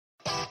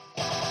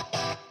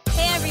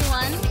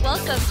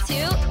Welcome to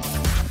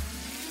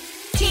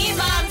Teen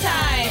Mom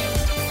Time.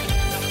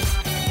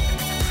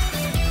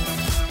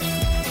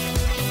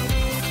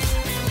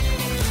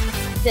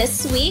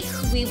 This week,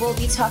 we will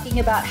be talking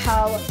about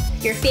how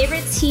your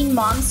favorite teen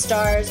mom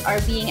stars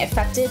are being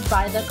affected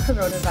by the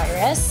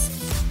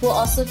coronavirus. We'll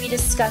also be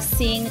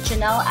discussing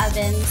Janelle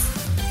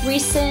Evans'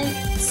 recent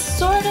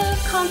sort of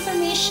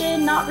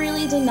confirmation, not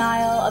really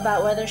denial,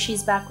 about whether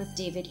she's back with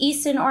David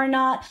Eason or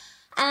not.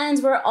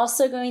 And we're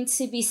also going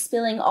to be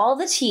spilling all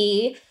the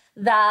tea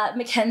that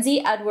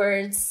Kail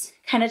Edwards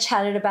kind of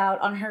chatted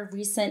about on her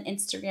recent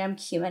Instagram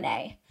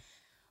Q&A.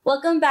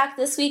 Welcome back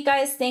this week,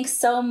 guys. Thanks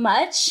so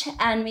much.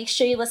 And make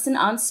sure you listen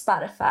on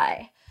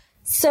Spotify.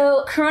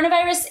 So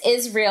coronavirus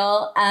is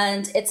real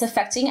and it's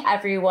affecting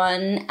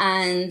everyone.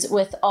 And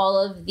with all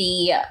of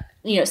the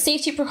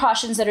safety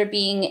precautions that are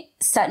being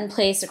set in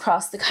place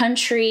across the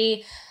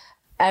country,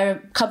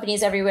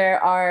 companies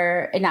everywhere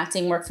are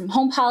enacting work from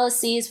home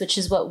policies, which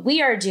is what we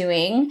are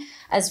doing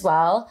as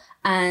well.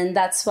 And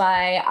that's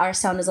why our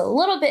sound is a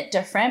little bit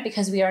different,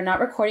 because we are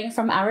not recording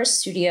from our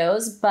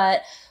studios,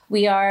 but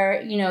we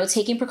are,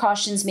 taking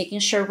precautions, making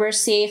sure we're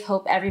safe.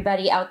 Hope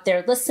everybody out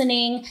there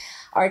listening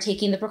are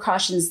taking the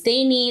precautions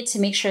they need to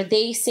make sure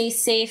they stay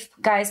safe.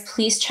 Guys,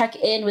 please check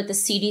in with the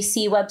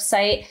CDC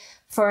website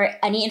for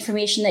any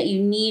information that you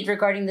need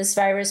regarding this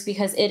virus,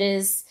 because it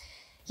is,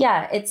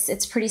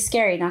 it's pretty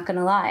scary, not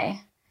gonna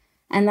lie.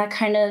 And that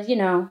kind of,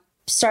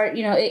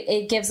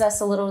 it gives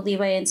us a little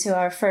leeway into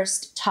our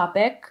first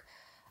topic.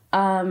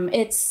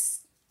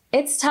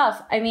 It's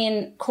tough. I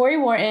mean, Corey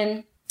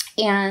Wharton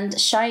and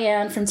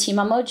Cheyenne from Team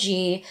Mom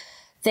OG,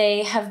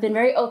 they have been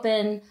very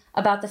open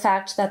about the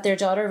fact that their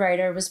daughter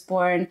Ryder was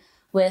born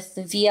with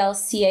the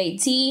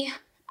VLCAD.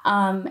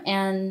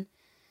 And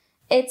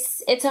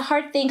it's a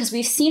hard thing because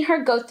we've seen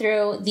her go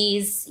through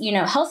these,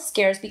 health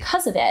scares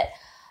because of it.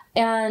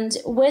 And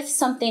with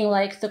something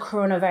like the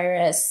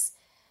coronavirus,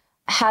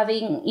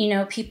 having,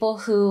 people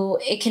who,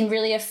 it can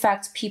really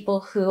affect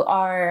people who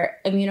are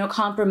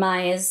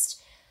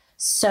immunocompromised.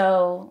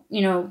 So,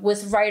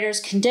 with Ryder's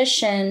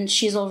condition,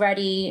 she's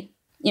already,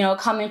 a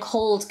common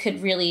cold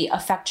could really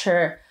affect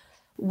her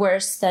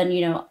worse than,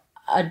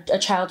 a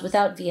child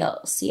without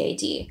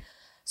VLCAD.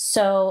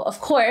 So, of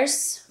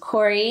course,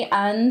 Corey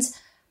and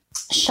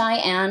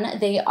Cheyenne,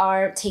 they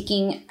are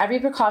taking every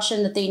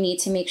precaution that they need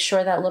to make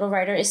sure that little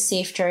Ryder is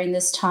safe during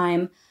this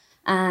time.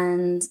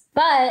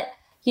 But,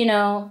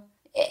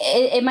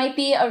 it might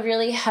be a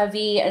really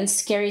heavy and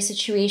scary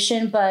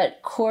situation,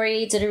 but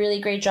Corey did a really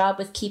great job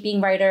with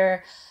keeping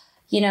Ryder,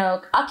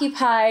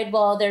 occupied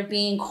while they're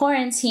being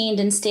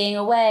quarantined and staying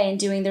away and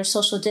doing their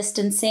social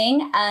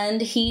distancing. And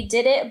he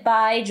did it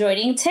by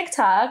joining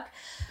TikTok,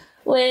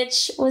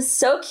 which was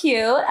so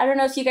cute. I don't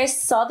know if you guys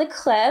saw the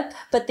clip,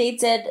 but they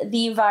did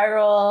the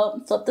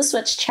viral Flip the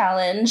Switch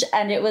challenge,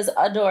 and it was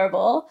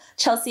adorable.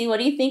 Chelsea, what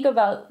do you think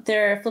about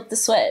their Flip the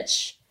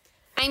Switch?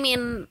 I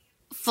mean,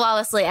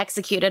 flawlessly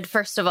executed,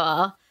 first of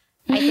all.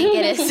 I think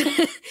it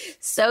is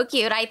so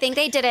cute. I think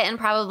they did it in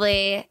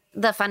probably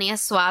the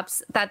funniest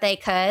swaps that they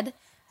could,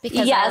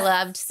 because I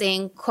loved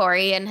seeing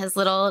Corey and his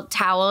little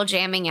towel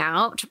jamming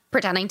out,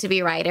 pretending to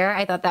be Ryder.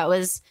 I thought that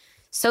was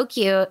so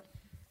cute.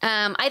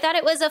 I thought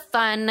it was a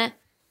fun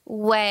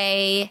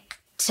way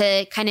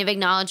to kind of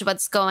acknowledge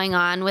what's going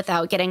on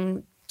without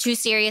getting too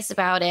serious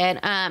about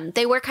it.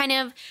 They were kind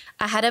of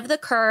ahead of the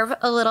curve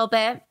a little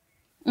bit.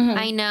 Mm-hmm.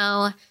 I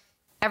know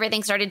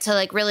everything started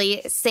to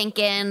really sink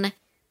in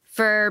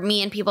for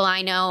me and people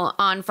I know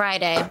on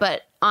Friday,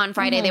 but on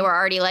Friday they were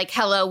already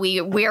hello,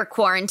 we're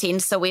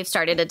quarantined, so we've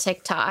started a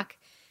TikTok.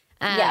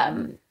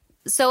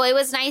 So it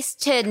was nice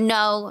to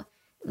know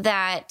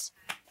that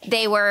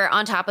they were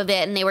on top of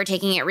it and they were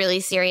taking it really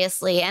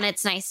seriously. And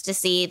it's nice to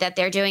see that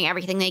they're doing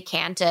everything they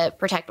can to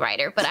protect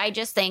Ryder. But I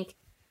just think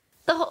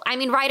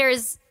Ryder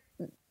is,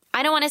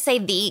 I don't want to say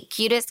the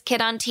cutest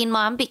kid on Teen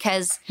Mom,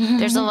 because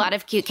there's a lot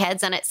of cute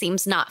kids and it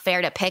seems not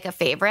fair to pick a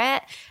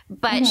favorite,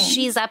 but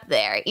she's up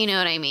there. You know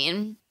what I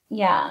mean?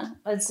 Yeah,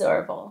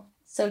 adorable.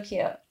 So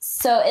cute.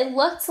 So it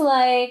looked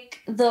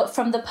like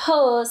from the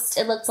post,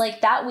 it looked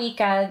like that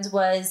weekend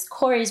was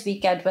Corey's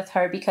weekend with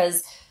her,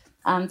 because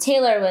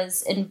Taylor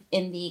was in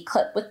the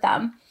clip with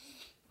them.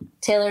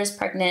 Taylor is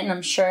pregnant, and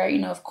I'm sure,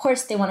 of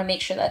course they want to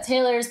make sure that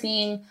Taylor is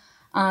being,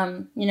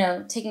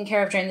 taken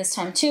care of during this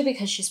time too,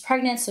 because she's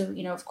pregnant. So,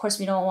 of course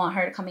we don't want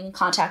her to come in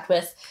contact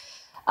with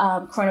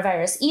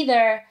coronavirus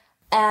either.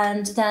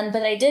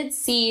 But I did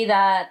see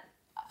that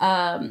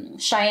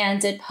Cheyenne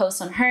did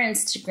post on her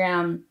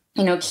Instagram,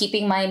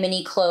 keeping my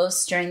mini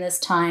close during this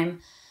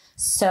time.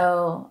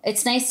 So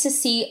it's nice to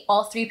see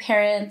all three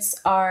parents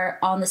are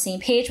on the same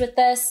page with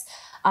this.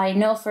 I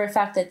know for a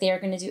fact that they are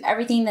going to do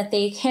everything that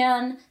they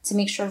can to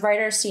make sure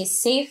Ryder stays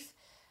safe.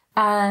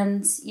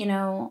 And,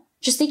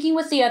 just thinking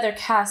with the other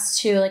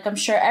cast too, I'm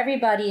sure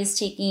everybody is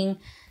taking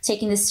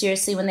this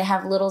seriously when they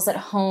have littles at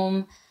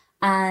home.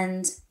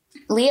 And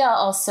Leah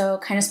also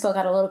kind of spoke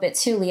out a little bit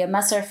too, Leah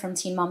Messer from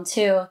Teen Mom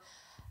 2,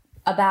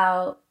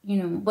 about,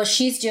 what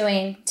she's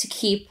doing to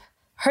keep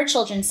her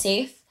children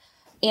safe.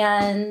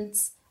 And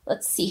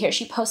let's see here.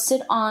 She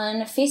posted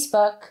on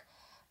Facebook,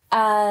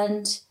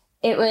 and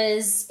it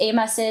was a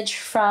message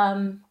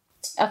from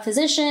a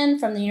physician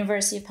from the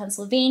University of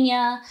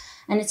Pennsylvania.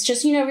 And it's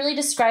just, really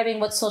describing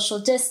what social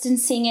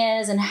distancing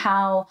is and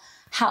how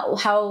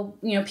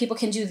people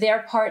can do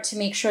their part to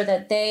make sure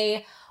that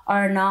they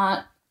are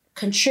not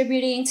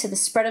contributing to the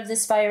spread of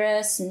this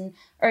virus, and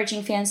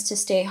urging fans to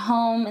stay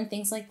home and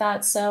things like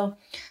that. So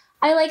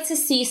I like to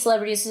see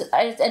celebrities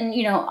and,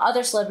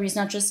 other celebrities,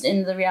 not just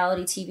in the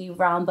reality TV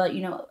realm, but,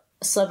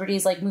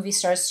 celebrities like movie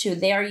stars too.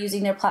 They are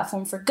using their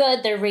platform for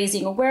good. They're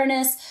raising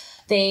awareness.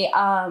 They,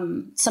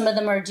 some of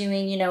them are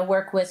doing,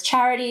 work with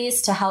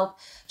charities to help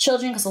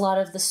children, because a lot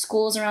of the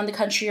schools around the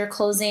country are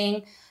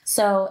closing.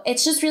 So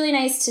it's just really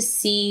nice to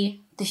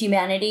see the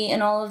humanity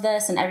in all of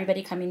this and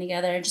everybody coming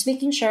together and just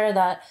making sure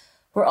that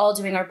we're all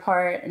doing our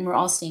part and we're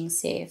all staying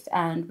safe.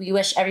 And we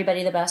wish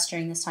everybody the best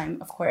during this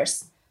time, of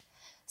course.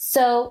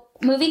 So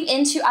moving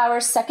into our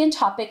second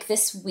topic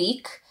this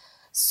week.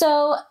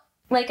 So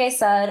like I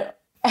said,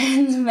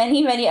 in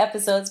many, many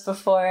episodes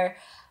before,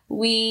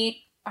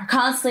 we are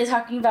constantly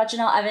talking about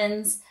Jenelle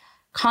Evans,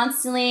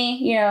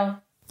 constantly,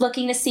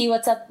 looking to see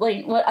what's up,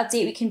 what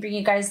update we can bring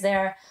you guys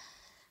there.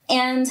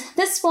 And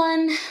this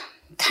one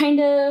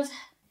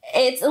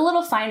it's a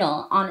little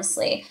final,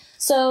 honestly.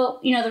 So,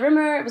 the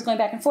rumor was going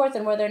back and forth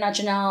on whether or not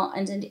Jenelle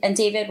and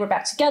David were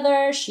back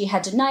together. She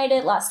had denied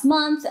it last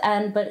month,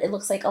 but it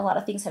looks like a lot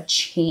of things have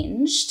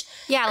changed.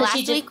 Yeah,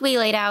 last week we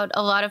laid out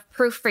a lot of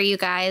proof for you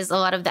guys, a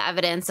lot of the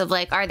evidence of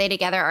are they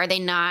together, are they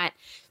not?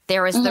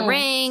 There was the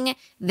ring,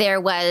 there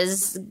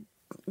was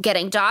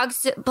getting dog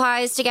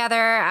supplies together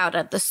out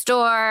at the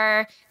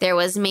store, there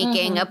was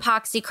making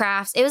epoxy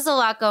crafts. It was a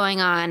lot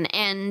going on,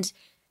 and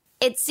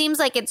it seems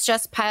like it's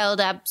just piled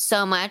up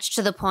so much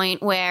to the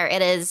point where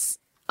it is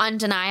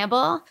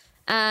undeniable.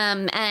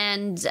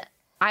 And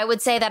I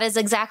would say that is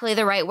exactly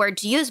the right word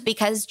to use,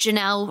 because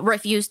Jenelle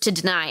refused to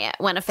deny it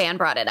when a fan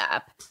brought it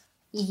up.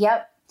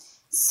 Yep.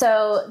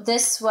 So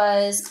this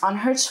was on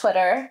her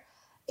Twitter,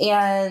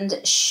 and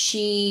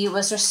she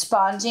was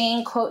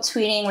responding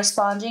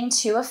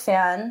to a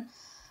fan.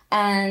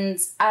 And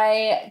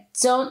I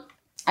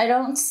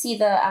don't see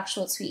the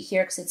actual tweet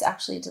here because it's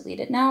actually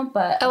deleted now,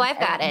 but I've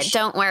got it.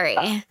 Don't worry.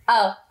 Oh,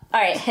 all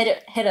right.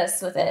 Hit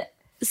us with it.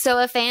 So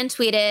a fan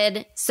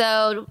tweeted,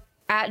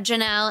 at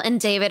Jenelle and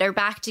David are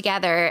back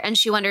together, and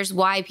she wonders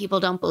why people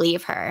don't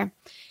believe her.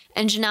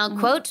 And Jenelle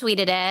quote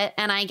tweeted it,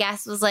 and I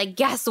guess was like,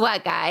 guess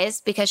what,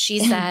 guys? Because she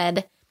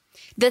said,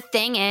 the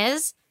thing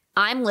is,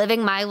 I'm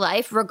living my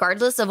life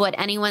regardless of what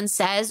anyone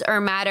says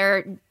or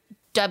matter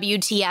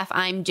WTF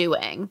I'm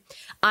doing.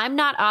 I'm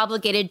not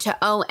obligated to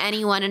owe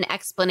anyone an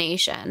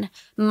explanation.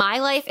 My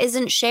life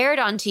isn't shared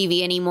on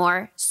TV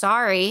anymore.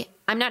 Sorry,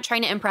 I'm not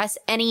trying to impress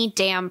any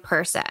damn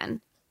person.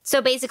 So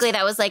basically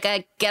that was like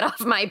a get off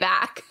my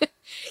back.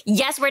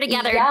 Yes, we're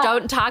together. Yeah.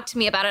 Don't talk to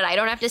me about it. I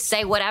don't have to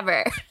say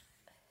whatever.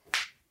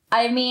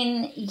 I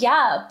mean,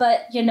 yeah,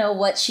 but you know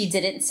what she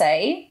didn't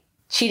say?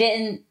 She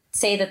didn't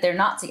say that they're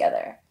not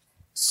together.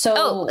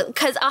 So,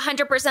 because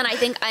 100% I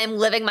think I'm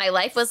living my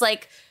life was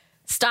like,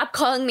 stop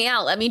calling me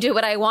out. Let me do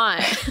what I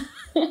want.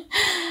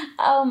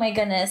 Oh my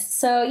goodness.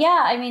 So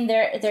yeah, I mean,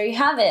 there you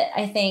have it.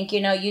 I think,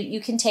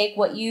 you can take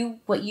what you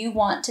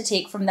want to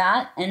take from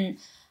that. And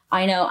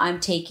I know I'm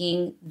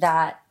taking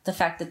the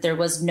fact that there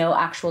was no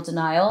actual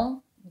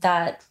denial,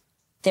 that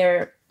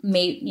there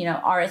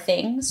are a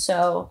thing.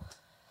 So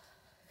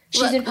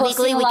she's been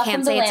posting legally, a lot we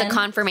can't say it's a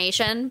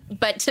confirmation,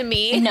 but to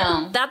me,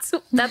 no, that's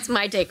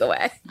my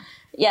takeaway.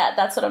 Yeah,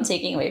 that's what I'm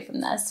taking away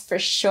from this for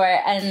sure.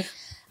 And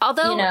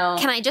although,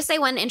 can I just say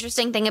one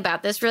interesting thing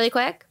about this really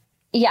quick?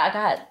 Yeah, go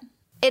ahead.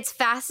 It's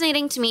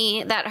fascinating to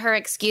me that her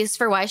excuse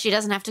for why she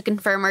doesn't have to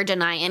confirm or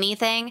deny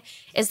anything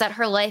is that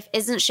her life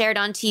isn't shared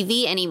on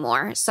TV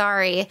anymore.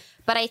 Sorry.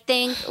 But I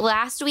think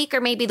last week or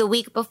maybe the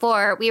week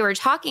before, we were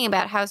talking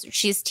about how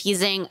she's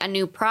teasing a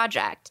new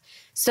project.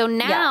 So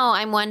now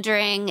I'm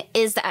wondering,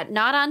 is that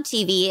not on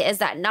TV? Is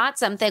that not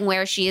something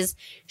where she's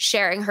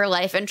sharing her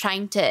life and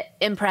trying to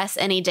impress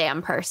any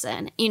damn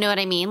person? You know what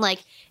I mean?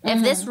 Like,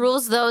 if this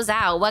rules those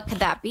out, what could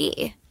that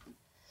be?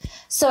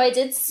 So I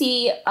did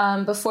see,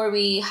 before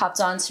we hopped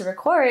on to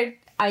record,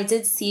 I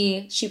did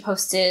see she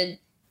posted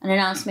an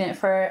announcement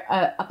for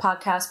a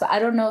podcast, but I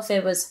don't know if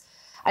it was,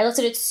 I looked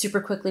at it super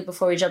quickly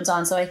before we jumped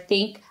on. So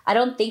I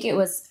don't think it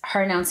was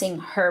her announcing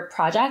her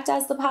project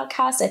as the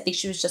podcast. I think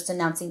she was just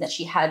announcing that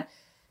she had,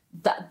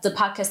 the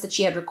podcast that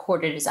she had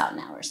recorded is out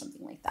now or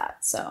something like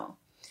that. So,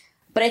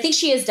 but I think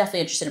she is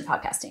definitely interested in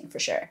podcasting for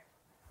sure.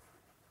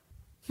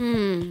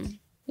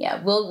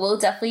 Yeah, we'll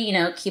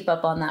definitely, keep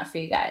up on that for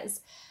you guys.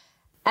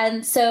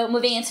 And so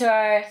moving into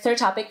our third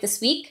topic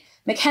this week,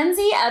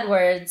 Mackenzie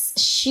Edwards,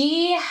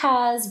 she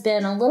has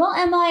been a little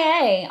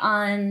MIA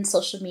on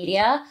social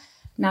media,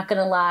 not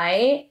going to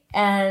lie.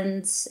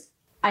 And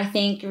I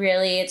think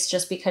really it's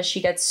just because she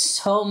gets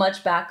so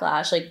much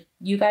backlash. Like,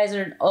 you guys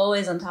are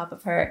always on top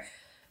of her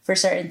for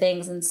certain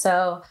things. And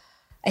so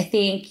I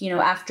think,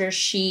 after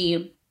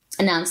she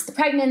announced the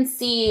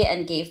pregnancy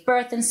and gave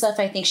birth and stuff.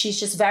 I think she's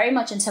just very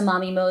much into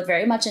mommy mode,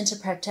 very much into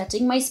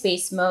protecting my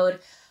space mode.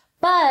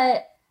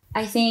 But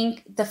I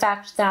think the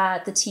fact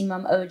that the Teen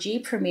Mom OG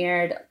season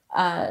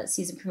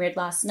premiered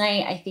last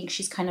night, I think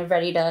she's kind of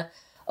ready to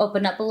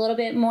open up a little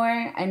bit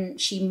more, and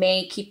she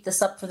may keep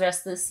this up for the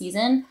rest of the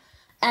season.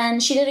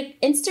 And she did an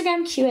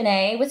Instagram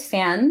Q&A with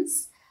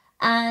fans,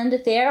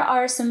 and there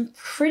are some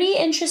pretty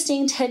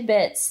interesting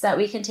tidbits that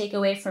we can take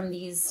away from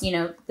these,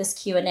 this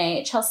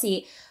Q&A.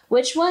 Chelsea,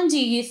 which one do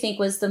you think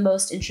was the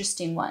most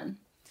interesting one?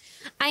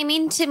 I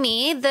mean, to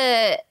me,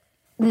 the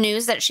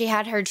news that she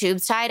had her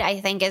tubes tied, I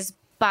think, is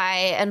by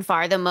and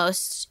far the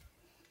most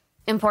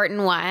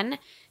important one.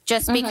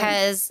 Just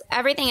because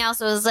everything else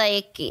was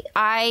like,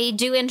 I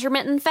do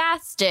intermittent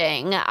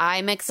fasting.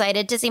 I'm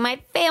excited to see my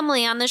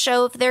family on the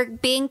show if they're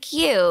being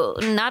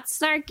cute, not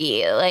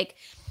snarky, like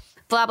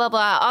blah, blah,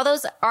 blah. All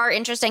those are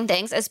interesting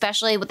things,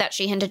 especially with that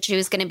she hinted she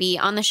was going to be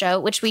on the show,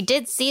 which we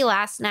did see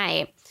last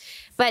night.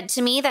 But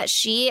to me, that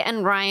she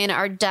and Ryan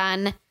are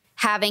done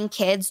having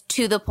kids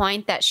to the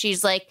point that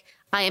she's like,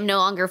 I am no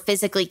longer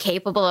physically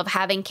capable of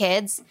having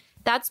kids.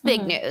 That's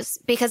big news,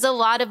 because a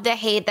lot of the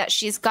hate that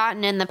she's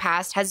gotten in the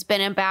past has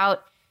been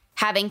about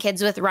having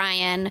kids with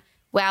Ryan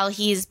while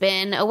he's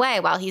been away,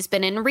 while he's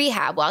been in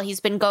rehab, while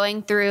he's been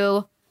going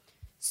through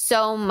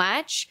so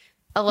much.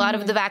 A lot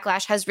of the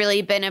backlash has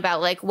really been about,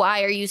 like,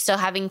 why are you still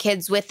having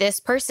kids with this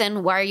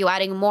person? Why are you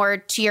adding more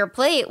to your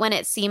plate when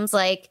it seems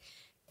like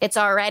it's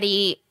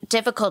already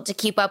difficult to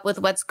keep up with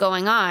what's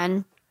going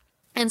on?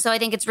 And so I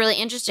think it's really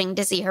interesting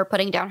to see her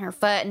putting down her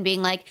foot and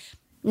being like,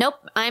 nope,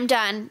 I'm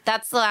done.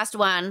 That's the last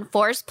one.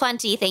 4's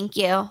plenty. Thank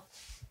you.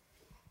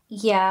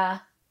 Yeah.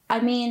 I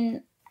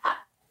mean,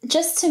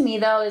 just to me,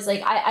 though, is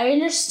like, I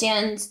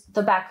understand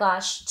the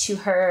backlash to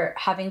her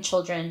having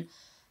children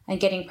and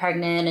getting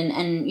pregnant.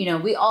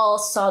 And we all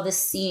saw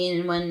this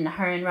scene when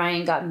her and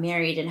Ryan got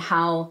married and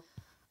how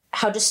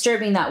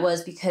disturbing that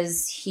was,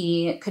 because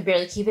he could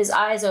barely keep his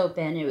eyes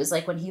open. It was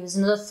like when he was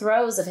in the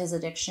throes of his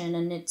addiction,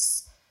 and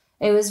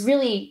it was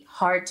really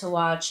hard to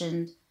watch.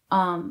 And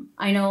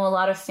I know a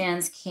lot of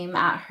fans came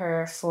at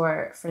her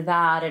for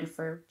that and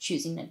for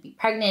choosing to be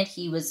pregnant.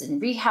 He was in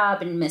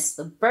rehab and missed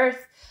the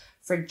birth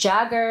for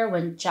Jagger.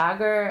 When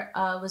Jagger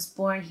was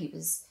born, he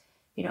was,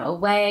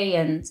 away.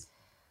 And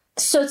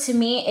so to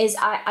me is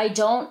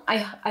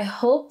I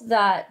hope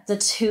that the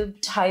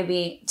tube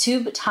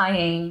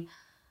tying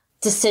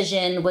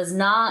decision was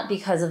not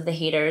because of the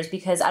haters,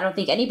 because I don't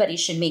think anybody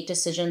should make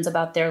decisions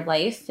about their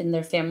life and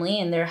their family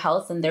and their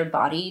health and their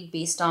body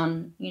based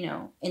on,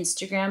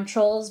 Instagram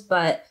trolls.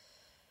 But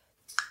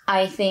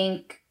I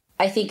think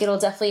it'll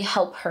definitely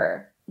help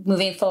her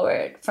moving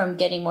forward from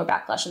getting more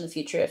backlash in the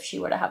future if she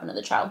were to have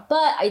another child.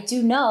 But I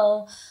do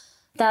know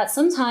that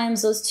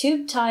sometimes those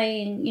tube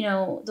tying,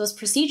 those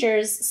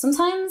procedures,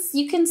 sometimes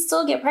you can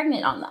still get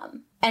pregnant on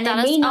them. And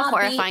that is a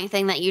horrifying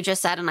thing that you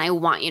just said, and I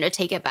want you to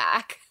take it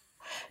back.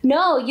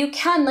 No, you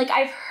can. Like,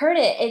 I've heard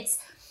it.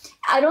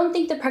 I don't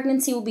think the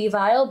pregnancy will be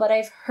viable, but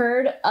I've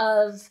heard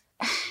of,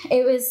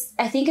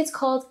 I think it's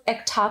called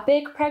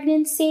ectopic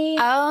pregnancy.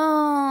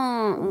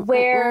 Oh.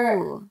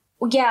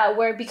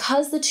 Where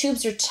because the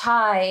tubes are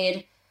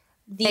tied,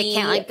 they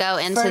can't go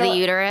into the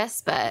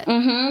uterus, but.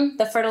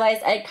 The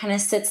fertilized egg kind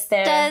of sits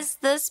there. Does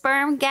the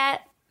sperm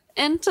get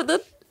into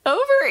the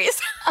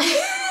ovaries?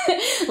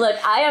 Look,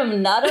 I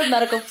am not a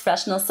medical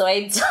professional, so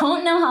I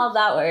don't know how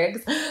that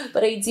works,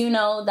 but I do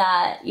know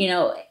that,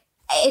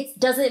 it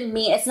doesn't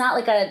mean, it's not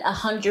like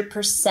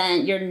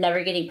 100% you're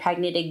never getting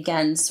pregnant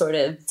again sort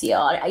of deal.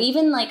 I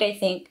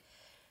think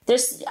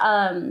there's,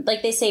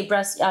 like they say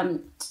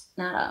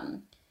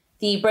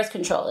the birth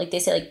control, like they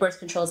say, like birth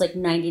control is like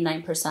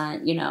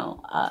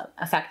 99%,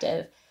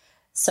 effective.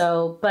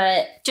 So,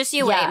 but just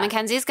you wait.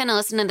 Mackenzie's going to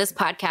listen to this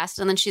podcast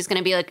and then she's going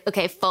to be like,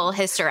 okay, full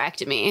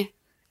hysterectomy.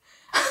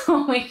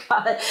 Oh my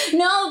God.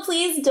 No,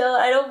 please don't.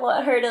 I don't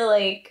want her to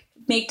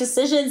make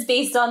decisions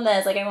based on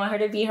this. I want her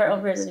to be her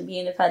own person and be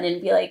independent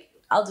and be like,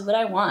 I'll do what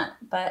I want.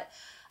 But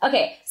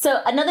okay.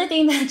 So another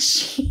thing that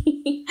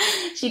she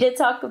did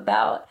talk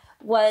about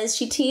was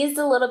she teased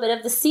a little bit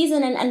of the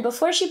season. And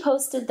before she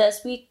posted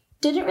this, we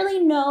didn't really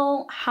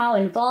know how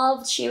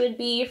involved she would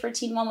be for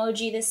Teen Mom OG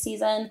this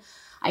season.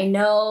 I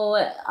know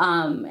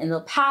in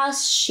the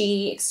past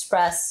she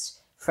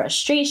expressed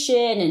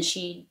frustration and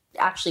she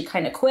actually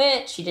kind of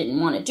quit. She didn't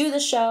want to do the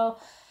show.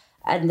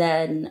 But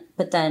then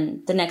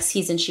the next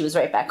season she was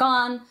right back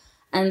on.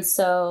 And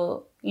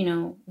so,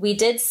 we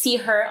did see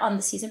her on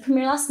the season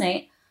premiere last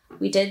night.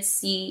 We did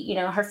see,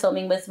 her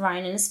filming with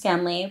Ryan and his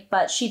family,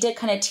 but she did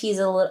kind of tease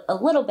a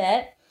little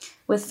bit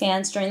with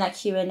fans during that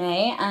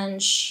Q&A,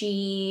 and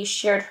she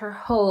shared her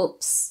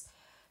hopes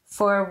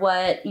for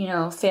what,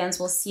 fans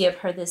will see of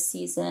her this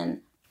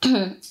season.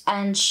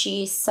 And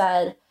she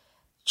said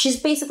she's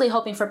basically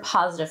hoping for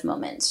positive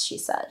moments, she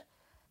said.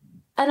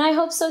 And I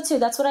hope so too.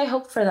 That's what I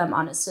hope for them,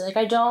 honestly.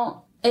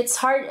 It's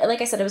hard.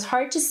 Like I said, it was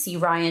hard to see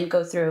Ryan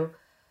go through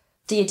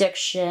the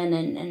addiction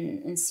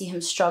and see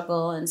him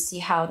struggle and see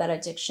how that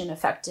addiction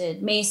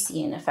affected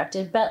Macy and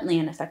affected Bentley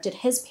and affected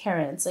his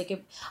parents.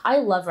 Like, I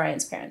love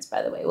Ryan's parents,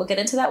 by the way. We'll get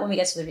into that when we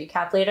get to the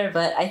recap later,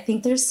 but I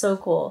think they're so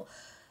cool.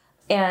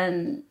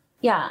 And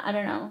yeah, I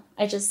don't know.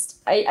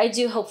 I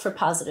do hope for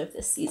positive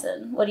this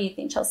season. What do you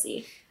think,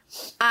 Chelsea?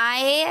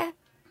 I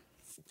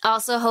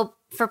also hope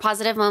for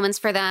positive moments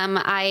for them.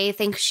 I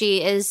think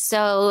she is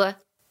so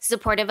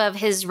supportive of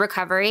his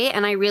recovery,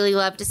 and I really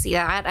love to see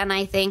that. And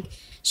I think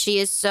she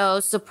is so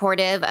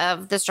supportive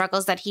of the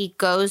struggles that he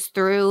goes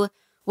through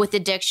with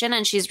addiction,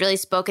 and she's really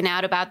spoken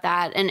out about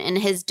that and in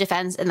his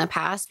defense in the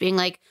past, being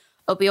like,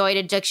 opioid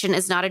addiction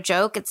is not a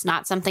joke. It's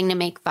not something to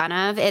make fun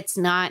of. It's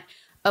not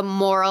a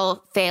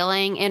moral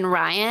failing in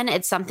Ryan.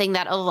 It's something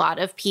that a lot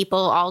of people,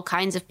 all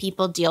kinds of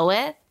people, deal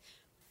with.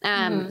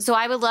 So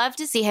I would love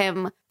to see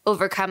him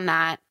overcome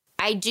that.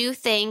 I do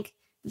think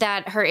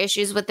that her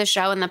issues with the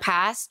show in the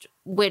past,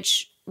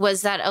 which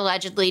was that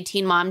allegedly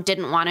Teen Mom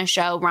didn't want to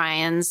show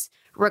Ryan's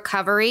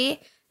recovery.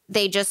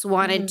 They just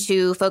wanted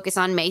to focus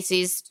on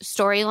Macy's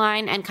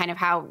storyline and kind of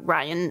how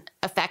Ryan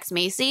affects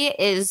Macy,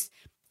 is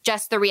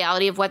just the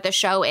reality of what the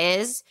show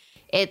is.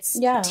 It's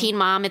Teen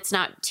Mom. It's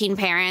not teen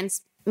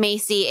parents.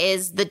 Macy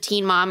is the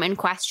teen mom in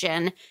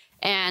question.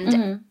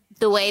 And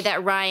the way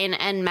that Ryan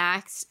and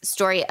Mac's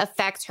story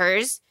affects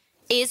hers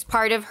is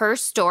part of her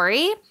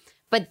story,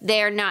 but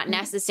they're not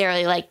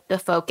necessarily like the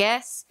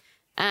focus.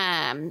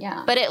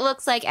 But it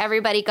looks like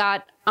everybody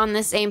got on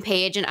the same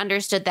page and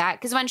understood that.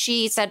 Because when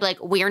she said, like,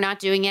 we're not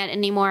doing it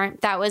anymore,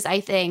 that was,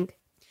 I think,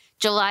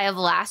 July of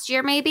last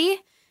year, maybe.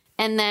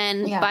 And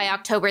then by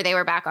October, they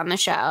were back on the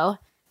show.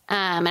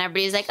 And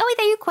everybody's like, oh, we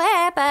thought you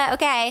quit, but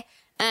okay.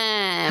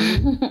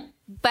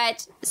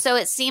 But so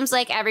it seems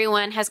like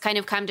everyone has kind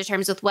of come to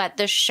terms with what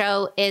the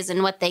show is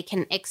and what they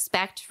can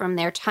expect from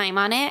their time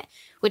on it,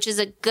 which is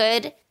a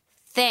good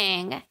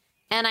thing.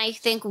 And I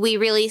think we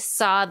really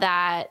saw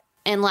that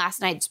in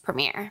last night's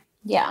premiere.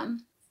 Yeah,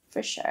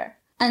 for sure.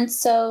 And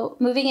so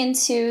moving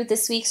into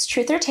this week's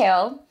Truth or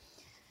Tale,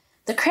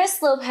 the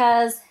Chris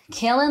Lopez,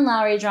 Kail and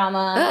Lowry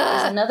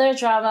drama is another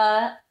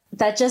drama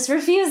that just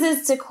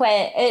refuses to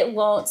quit. It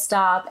won't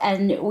stop.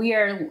 And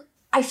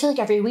I feel like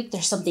every week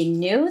there's something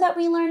new that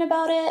we learn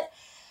about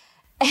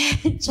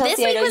it. Chelsea, this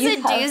week was a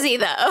doozy,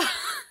 though.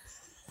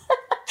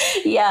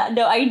 Yeah,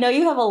 no, I know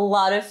you have a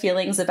lot of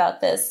feelings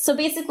about this. So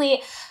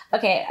basically,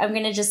 okay, I'm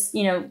going to just,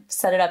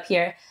 set it up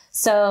here.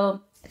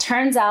 So it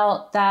turns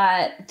out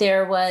that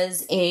there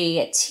was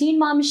a Teen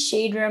Mom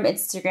Shade Room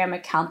Instagram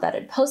account that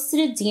had posted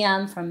a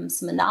DM from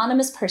some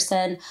anonymous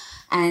person.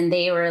 And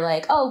they were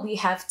like, oh, we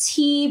have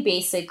tea.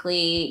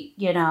 Basically,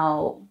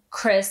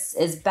 Chris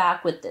is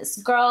back with this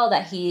girl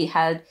that he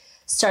had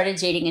started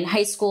dating in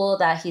high school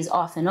that he's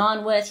off and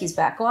on with. He's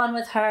back on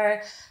with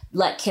her.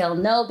 Let Kail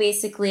know,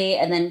 basically.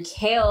 And then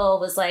Kail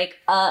was like,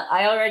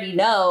 I already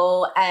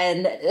know.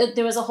 And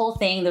there was a whole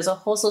thing. There's a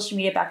whole social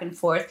media back and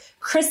forth.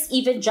 Chris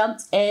even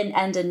jumped in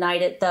and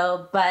denied it,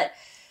 though. But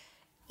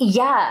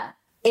yeah,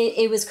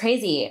 it was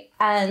crazy.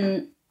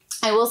 And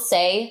I will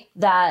say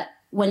that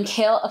when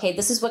Kail,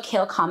 this is what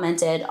Kail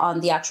commented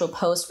on the actual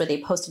post where they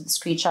posted the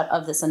screenshot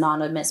of this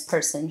anonymous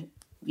person,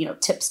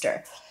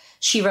 tipster.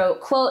 She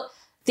wrote, quote,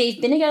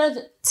 they've been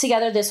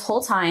together this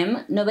whole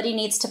time. Nobody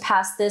needs to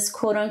pass this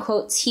quote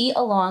unquote tea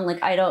along.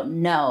 Like, I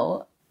don't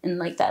know. And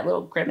like that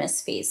little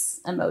grimace face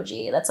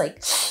emoji. That's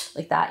like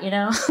that,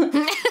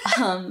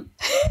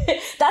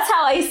 That's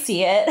how I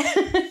see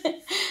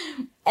it.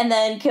 And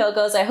then Kail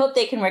goes, I hope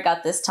they can work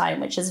out this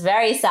time, which is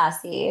very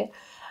sassy.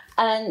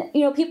 And,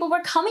 people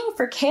were coming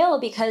for Kail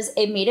because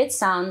it made it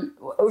sound,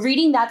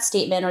 reading that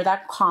statement or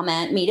that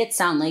comment made it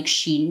sound like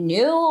she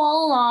knew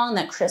all along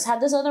that Chris had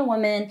this other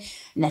woman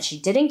and that she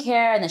didn't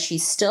care and that she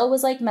still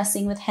was like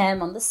messing with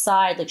him on the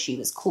side. Like she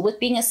was cool with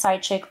being a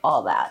side chick,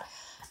 all that.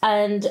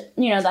 And,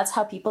 that's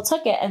how people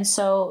took it. And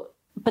so,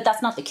 but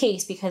that's not the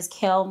case because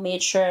Kail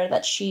made sure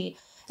that she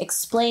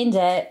explained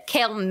it.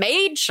 Kail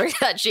made sure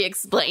that she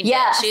explained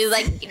it. She was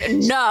like,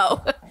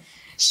 no.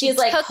 She's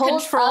like, took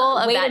control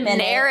of that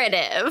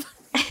narrative.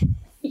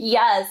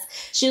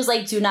 Yes. She was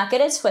like, do not get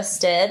it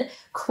twisted,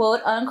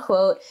 quote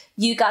unquote.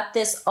 You got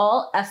this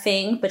all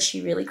effing, but she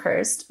really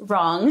cursed,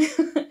 wrong.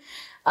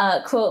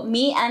 Quote,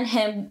 me and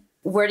him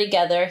were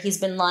together. He's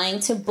been lying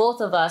to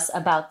both of us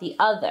about the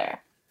other.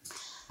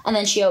 And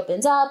then she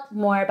opens up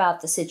more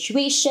about the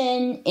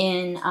situation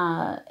in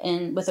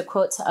with a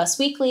quote to Us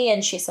Weekly.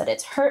 And she said,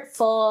 it's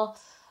hurtful.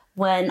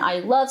 When I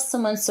loved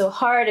someone so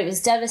hard, it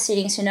was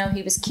devastating to know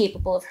he was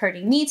capable of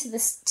hurting me to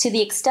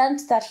the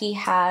extent that he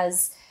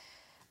has.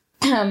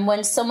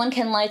 When someone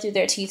can lie through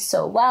their teeth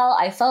so well,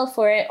 I fell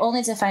for it,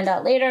 only to find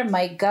out later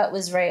my gut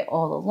was right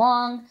all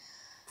along.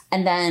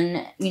 And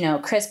then,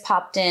 Chris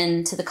popped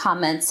into the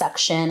comments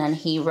section and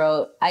he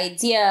wrote,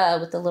 idea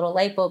with the little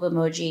light bulb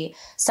emoji.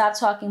 Stop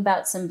talking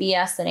about some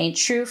BS that ain't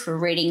true for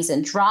ratings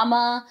and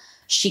drama.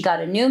 She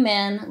got a new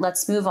man.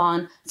 Let's move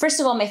on. First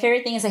of all, my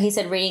favorite thing is that he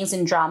said ratings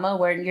and drama,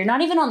 where you're not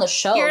even on the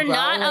show. You're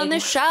not on the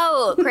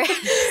show, Chris.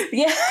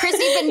 Yeah. Chris,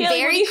 you've been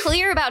very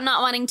clear about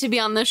not wanting to be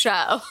on the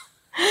show.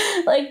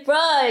 Like,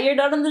 bruh, you're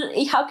not on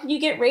the, how can you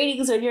get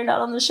ratings when you're not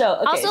on the show?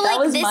 Okay, also,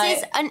 like, this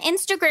is an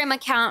Instagram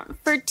account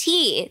for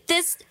tea.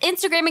 This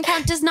Instagram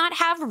account does not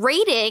have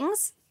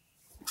ratings.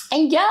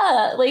 And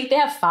yeah, like, they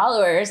have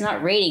followers,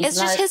 not ratings. It's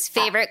just his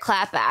favorite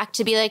clapback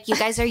to be like, you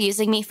guys are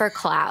using me for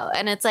clout.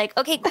 And it's like,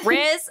 okay,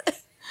 Chris.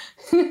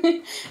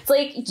 It's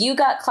like, you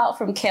got clout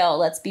from Kail.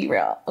 Let's be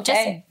real.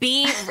 Okay.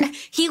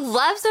 He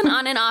loves an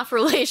on and off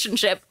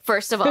relationship,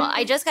 first of all.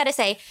 I just got to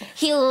say,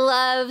 he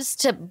loves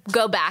to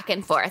go back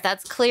and forth.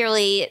 That's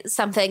clearly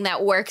something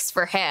that works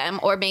for him,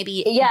 or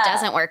maybe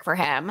doesn't work for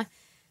him.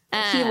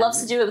 He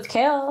loves to do it with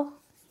Kail.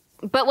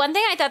 But one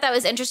thing I thought that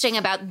was interesting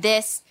about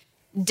this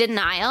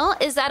denial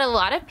is that a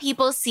lot of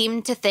people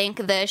seem to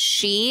think the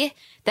she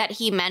that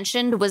he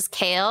mentioned was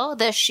Kail,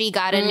 the she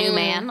got a new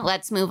man,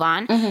 let's move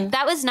on.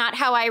 That was not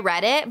how I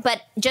read it, but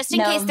just in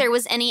case there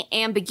was any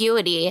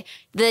ambiguity,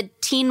 the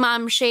Teen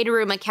Mom Shade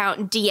Room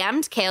account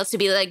DM'd Kail to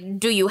be like,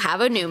 do you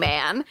have a new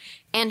man?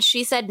 And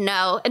she said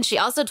no, and she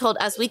also told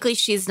Us Weekly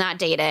she's not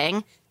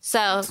dating.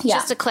 So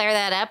just to clear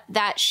that up,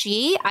 that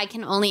she, I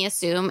can only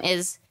assume,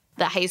 is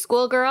the high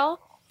school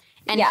girl.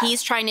 And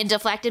he's trying to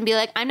deflect and be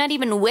like, I'm not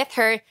even with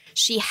her.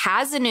 She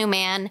has a new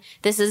man.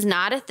 This is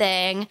not a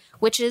thing,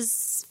 which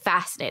is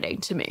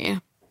fascinating to me.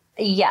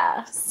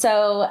 Yeah.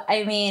 So,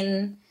 I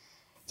mean,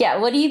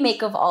 what do you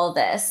make of all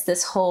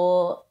this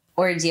whole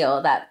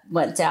ordeal that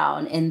went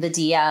down in the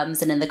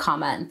DMs and in the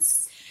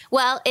comments?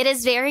 Well, it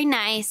is very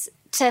nice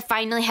to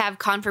finally have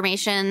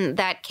confirmation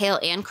that Kail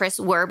and Chris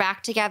were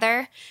back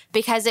together,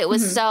 because it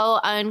was so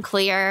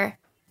unclear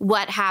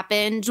what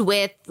happened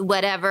with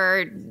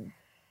whatever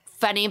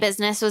funny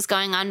business was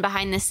going on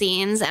behind the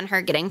scenes and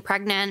her getting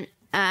pregnant.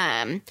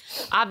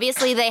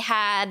 Obviously, they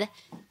had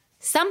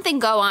something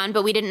go on,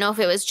 but we didn't know if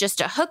it was just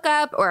a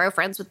hookup or a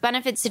friends with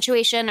benefits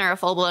situation or a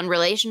full-blown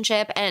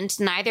relationship, and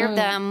neither of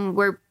them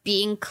were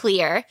being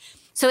clear.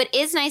 So it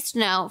is nice to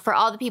know for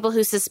all the people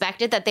who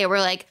suspected that they were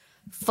like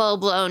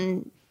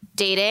full-blown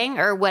dating,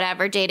 or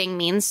whatever dating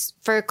means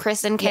for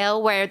Chris and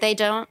Kail, where they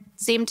don't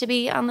seem to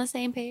be on the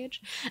same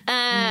page.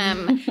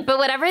 But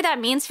whatever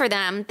that means for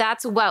them,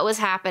 that's what was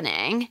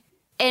happening.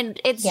 And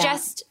it's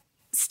just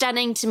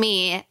stunning to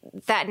me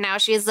that now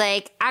she's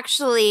like,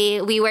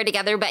 actually, we were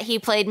together, but he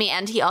played me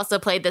and he also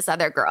played this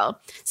other girl.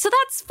 So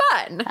that's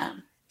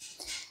fun.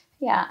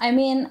 Yeah, I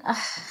mean,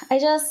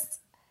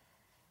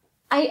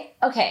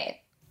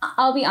 okay,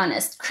 I'll be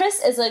honest.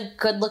 Chris is a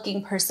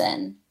good-looking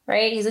person,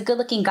 right? He's a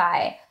good-looking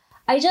guy.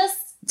 I just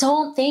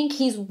don't think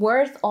he's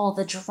worth all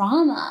the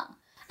drama.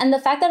 And the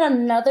fact that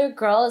another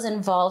girl is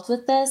involved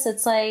with this,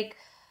 it's like,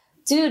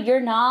 dude, you're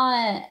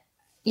not...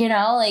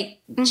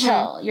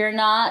 chill. You're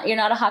not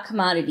a hot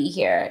commodity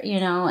here,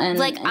 and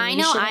like, and I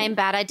know I'm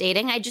bad at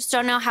dating. I just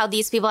don't know how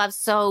these people have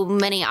so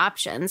many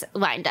options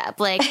lined up.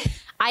 Like,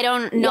 I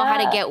don't know how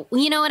to get,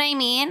 you know what I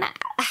mean?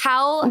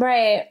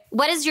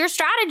 What is your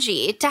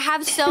strategy to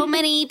have so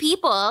many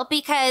people?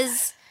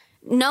 Because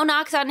no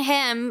knocks on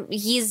him.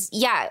 He's,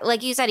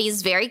 like you said,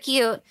 he's very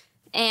cute.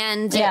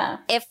 And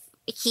if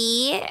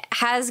he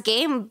has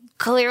game,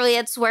 clearly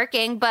it's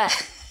working. But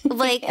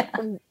like,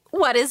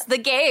 what is the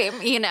game,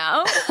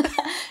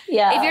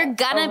 If you're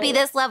gonna be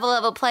this level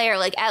of a player,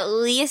 like, at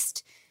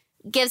least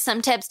give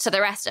some tips to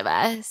the rest of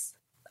us.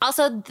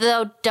 Also,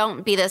 though,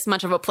 don't be this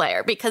much of a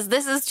player, because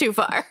this is too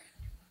far.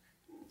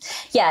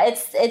 Yeah,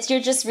 it's you're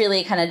just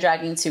really kind of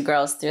dragging two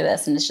girls through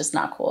this, and it's just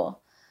not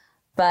cool.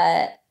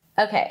 But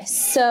okay,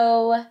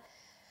 so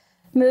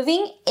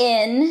moving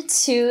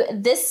into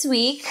this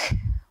week,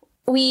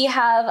 we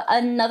have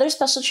another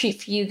special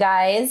treat for you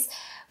guys.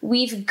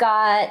 We've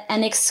got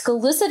an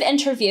exclusive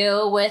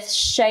interview with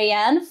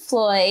Cheyenne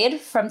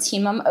Floyd from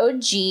Teen Mom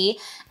OG.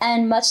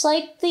 And much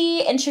like the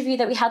interview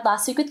that we had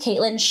last week with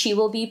Kailyn, she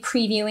will be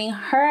previewing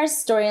her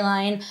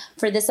storyline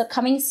for this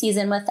upcoming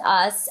season with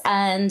us.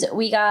 And I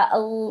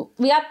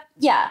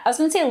was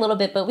going to say a little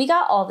bit, but we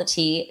got all the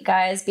tea,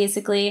 guys.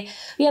 Basically,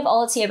 we have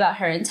all the tea about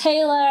her and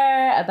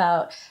Taylor,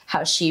 about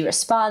how she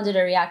responded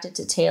or reacted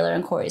to Taylor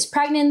and Corey's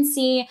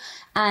pregnancy.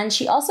 And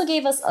she also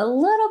gave us a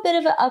little bit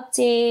of an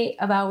update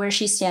about where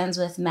she stands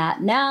with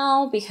Matt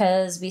now,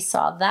 because we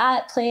saw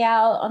that play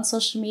out on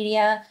social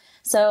media.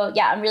 So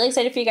yeah, I'm really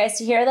excited for you guys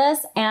to hear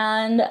this,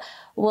 and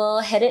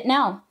we'll hit it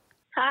now.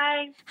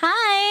 Hi.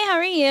 Hi, how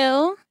are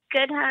you?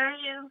 Good, how are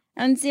you?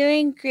 I'm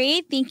doing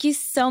great. Thank you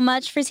so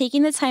much for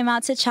taking the time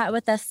out to chat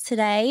with us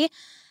today.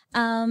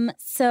 Of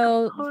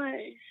course.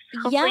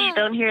 Hopefully you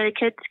don't hear the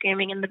kids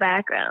screaming in the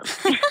background.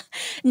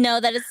 No,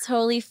 that is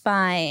totally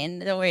fine.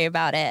 Don't worry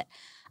about it.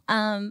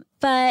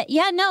 But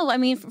yeah, no, I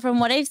mean, from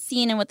what I've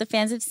seen and what the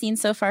fans have seen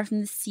so far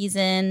from the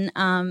season,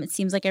 it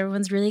seems like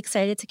everyone's really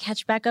excited to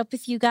catch back up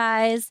with you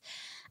guys.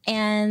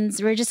 And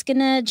we're just going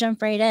to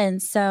jump right in.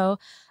 So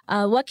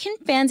what can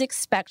fans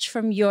expect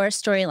from your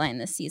storyline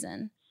this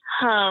season?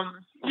 Well,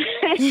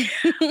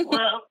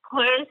 of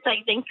course, I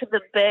think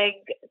the big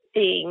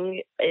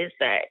thing is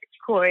that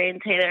Corey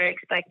and Taylor are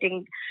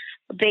expecting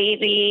a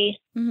baby.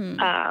 So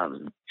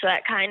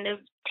that kind of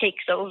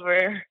takes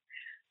over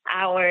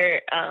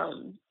our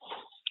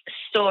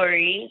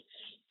story.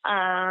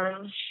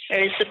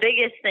 It's the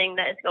biggest thing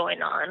that is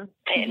going on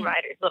in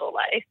Ryder's little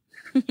life.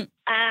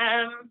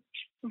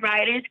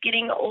 Ryder's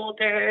getting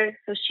older,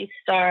 so she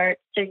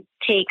starts to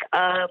take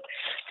up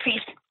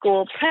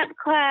preschool prep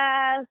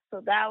class,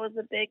 so that was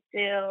a big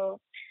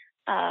deal.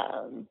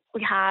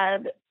 We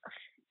had,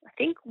 I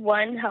think,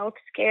 one health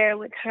scare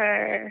with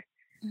her.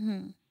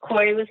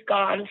 Corey was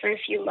gone for a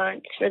few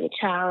months for the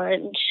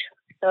challenge,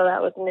 so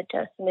that was an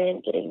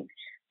adjustment, getting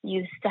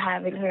used to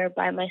having her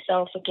by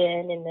myself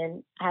again and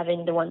then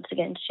having to once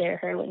again share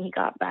her when he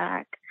got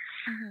back.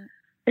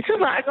 It's a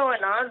lot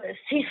going on this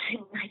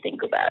season, I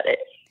think about it.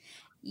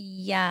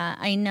 Yeah,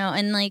 I know.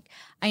 And like,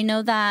 I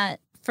know that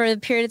for the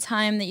period of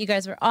time that you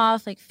guys were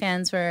off, like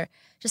fans were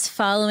just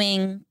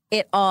following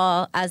it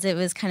all as it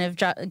was kind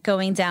of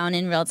going down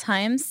in real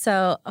time.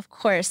 So of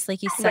course,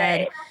 like you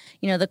said,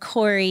 you know, the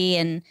Corey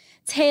and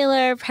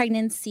Taylor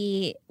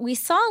pregnancy, we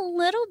saw a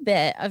little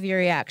bit of your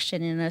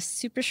reaction in a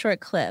super short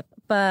clip,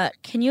 but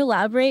can you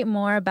elaborate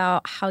more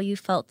about how you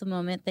felt the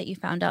moment that you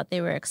found out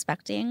they were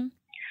expecting?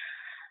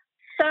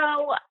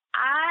 So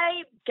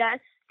I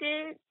guessed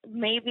it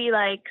maybe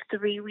like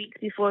 3 weeks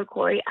before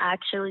Corey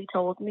actually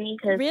told me.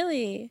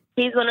 Really?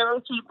 He's one of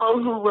those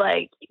people who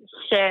like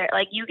share,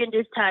 like you can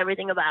just tell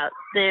everything about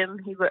them.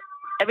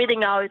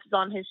 Everything always is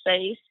on his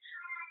face.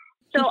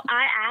 So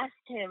I asked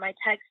him, I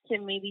texted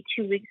him maybe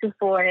 2 weeks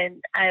before, and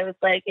I was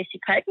like, is she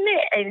pregnant?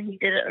 And he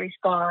didn't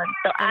respond.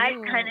 So I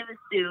kind of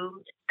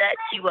assumed that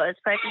she was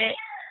pregnant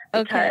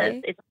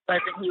because if it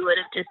wasn't, he would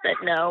have just said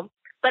no.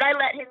 But I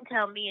let him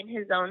tell me in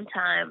his own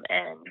time,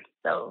 and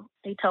so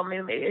he told me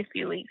maybe a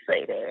few weeks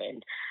later,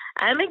 and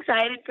I'm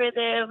excited for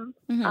them.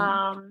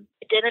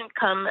 It didn't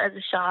come as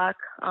a shock,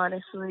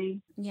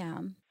 honestly. Yeah.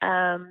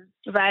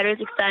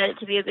 Ryder's excited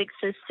to be a big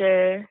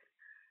sister.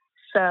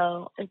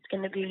 So it's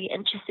going to be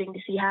interesting to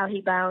see how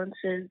he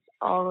balances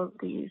all of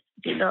these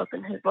females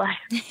in his life.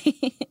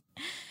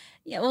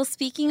 Yeah, well,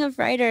 speaking of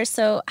Ryder,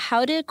 so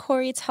how did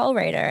Corey tell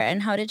Ryder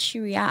and how did she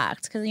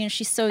react? Because, you know,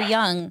 she's so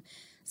young.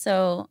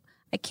 So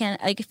I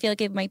feel like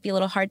it might be a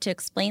little hard to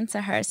explain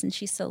to her since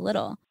she's so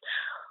little.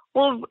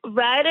 Well,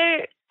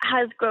 Ryder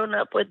has grown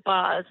up with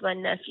Boz, my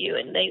nephew,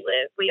 and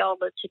we all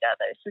live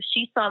together. So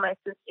she saw my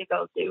sister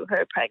go through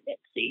her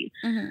pregnancy.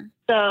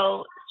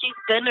 So she's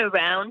been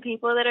around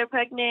people that are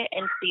pregnant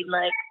and seen,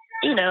 like,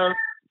 you know,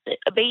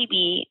 a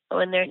baby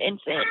when they're an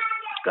infant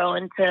grow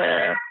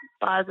into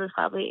Boz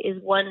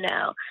is one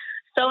now.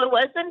 So it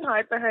wasn't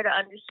hard for her to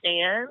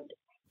understand.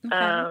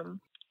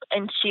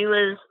 And she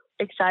was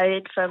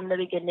excited from the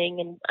beginning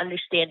and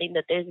understanding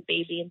that there's a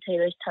baby in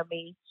Taylor's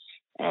tummy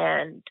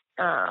and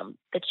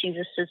that she's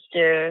a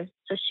sister.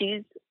 So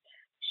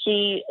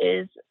she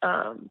is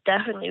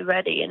definitely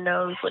ready and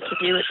knows what to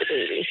do with the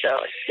baby. So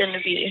it's going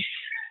to be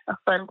a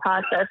fun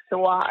process to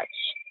watch.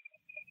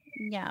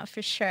 Yeah,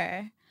 for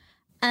sure.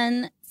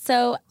 And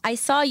so I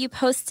saw you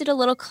posted a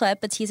little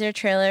clip, a teaser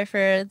trailer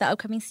for the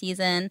upcoming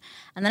season.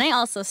 And then I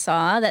also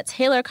saw that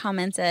Taylor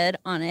commented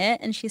on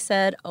it and she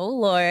said, "Oh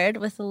Lord,"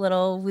 with a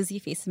little woozy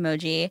face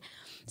emoji.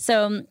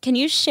 So can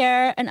you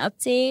share an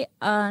update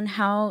on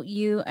how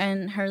you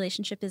and her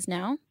relationship is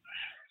now?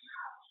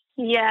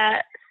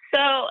 Yeah.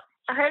 So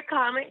her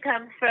comment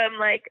comes from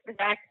like the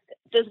fact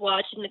just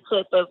watching the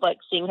clip of like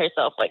seeing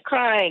herself like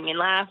crying and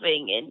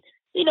laughing and,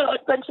 you know, a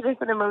bunch of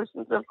different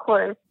emotions, of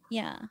course.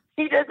 Yeah.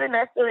 She doesn't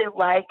necessarily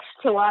like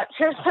to watch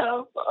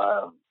herself,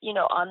 you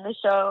know, on the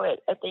show.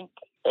 I think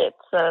it's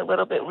a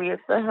little bit weird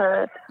for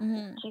her.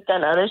 She's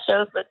done other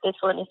shows, but this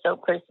one is so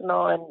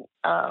personal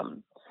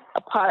and a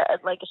part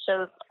of like a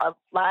show of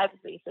lives,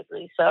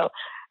 basically. So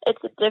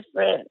it's a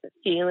different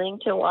feeling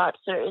to watch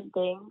certain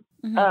things.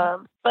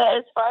 But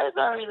as far as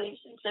our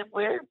relationship,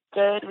 we're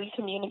good. We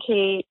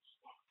communicate.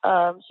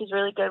 She's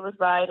really good with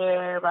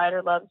Ryder.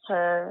 Ryder loves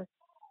her.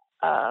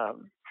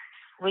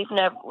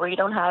 We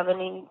don't have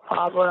any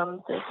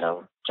problems. There's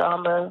no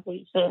drama.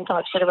 We sit and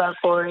talk shit about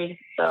Corey.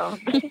 So.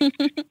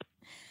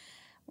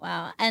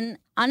 Wow. And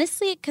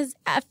honestly, because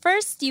at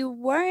first you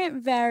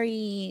weren't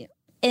very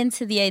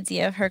into the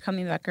idea of her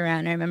coming back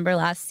around. I remember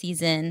last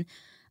season,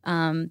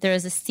 there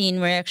was a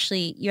scene where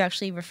you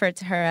actually referred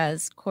to her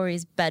as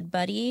Corey's bed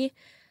buddy.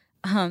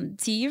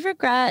 Do you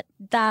regret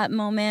that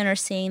moment or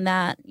saying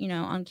that, you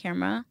know, on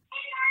camera?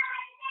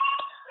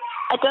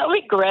 I don't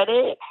regret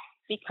it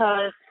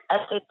because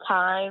at the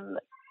time,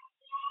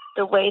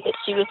 the way that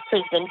she was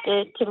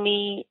presented to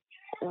me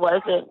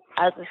wasn't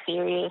as a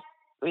serious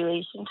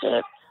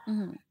relationship.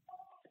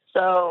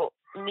 So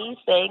me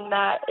saying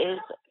that is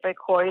for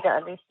Corey to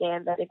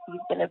understand that if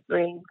he's going to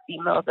bring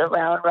females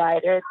around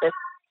Ryder, that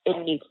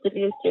it needs to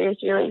be a serious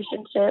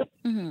relationship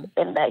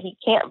and that he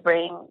can't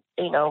bring,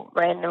 you know,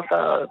 random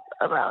girls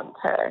around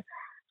her.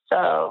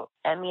 So,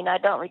 I mean, I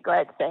don't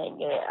regret saying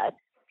it.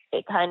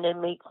 It kind of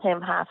makes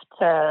him have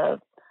to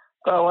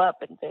grow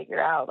up and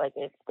figure out, like,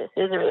 if this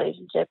is a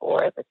relationship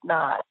or if it's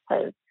not,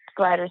 because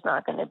Ryder's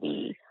not going to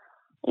be,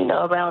 you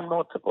know, around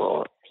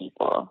multiple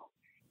people.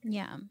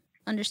 Yeah,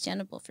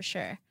 understandable for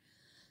sure.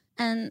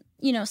 And,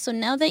 you know, so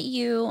now that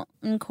you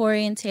and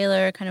Corey and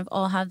Taylor kind of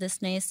all have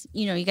this nice,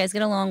 you know, you guys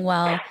get along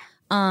well,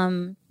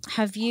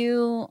 Have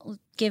you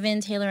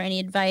given Taylor any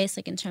advice,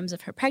 like in terms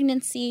of her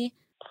pregnancy?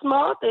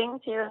 Small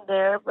things here and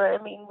there, but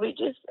I mean, we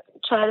just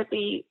try to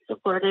be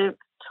supportive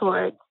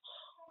towards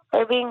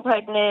her being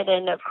pregnant,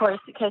 and of course,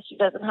 because she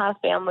doesn't have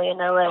family in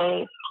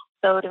LA,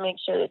 so to make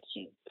sure that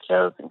she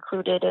feels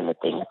included in the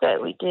things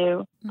that we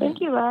do. Mm-hmm. Thank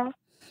you, Rob.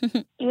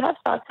 You have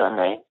socks on,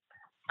 right?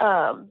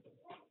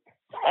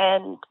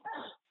 And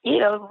you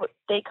know,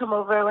 they come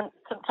over when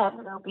sometimes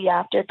it'll be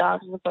after a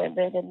doctor's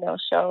appointment, and they'll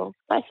show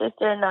my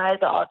sister and I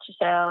the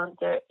ultrasounds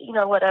or, you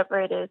know, whatever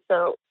it is.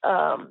 So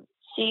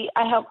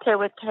I helped her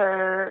with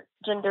her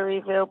gender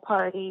reveal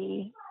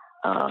party.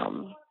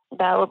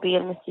 That will be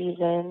in the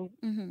season.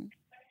 Mm-hmm.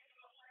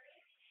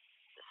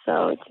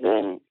 So it's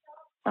been,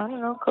 I don't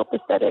know,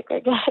 copacetic, I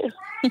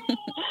guess.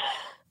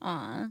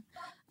 Aw.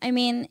 I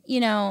mean, you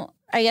know,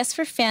 I guess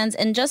for fans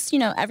and just, you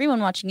know,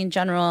 everyone watching in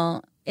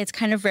general, it's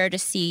kind of rare to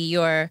see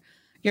your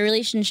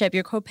relationship,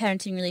 your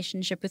co-parenting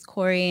relationship with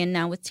Corey and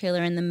now with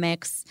Taylor in the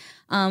mix.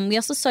 We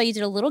also saw you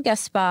did a little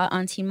guest spot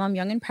on Teen Mom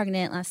Young and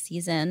Pregnant last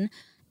season.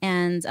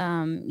 And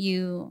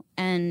you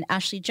and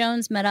Ashley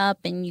Jones met up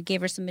and you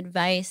gave her some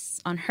advice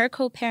on her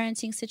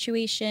co-parenting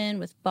situation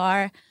with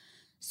Bar.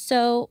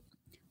 So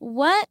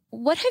what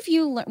have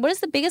you learned? What is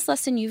the biggest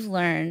lesson you've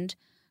learned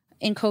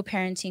in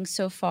co-parenting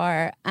so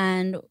far?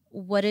 And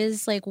what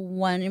is like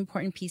one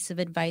important piece of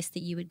advice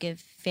that you would give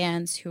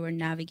fans who are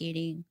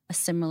navigating a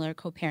similar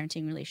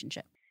co-parenting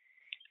relationship?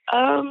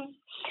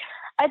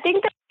 I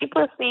think that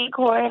people see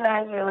Corey and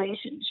I's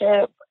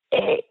relationship,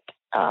 it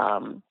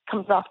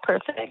comes off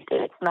perfect.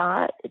 It's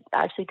not. It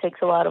actually takes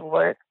a lot of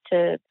work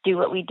to do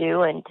what we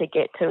do and to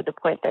get to the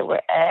point that we're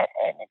at.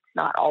 And it's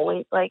not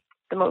always like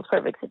the most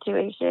perfect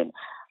situation.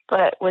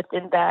 But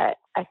within that,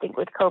 I think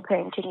with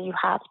co-parenting, you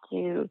have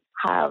to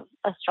have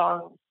a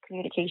strong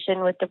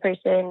communication with the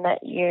person that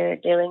you're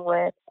dealing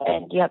with,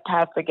 and you have to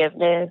have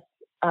forgiveness.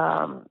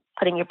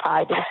 Putting your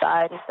pride to the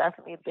side is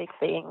definitely a big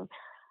thing,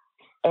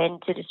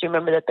 and to just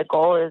remember that the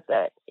goal is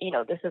that, you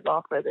know, this is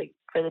all for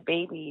the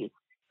babies,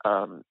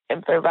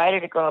 and for Ryder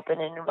to grow up in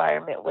an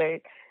environment where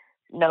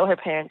no, her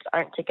parents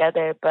aren't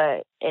together,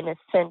 but in a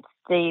sense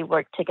they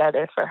work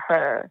together for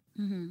her.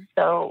 Mm-hmm.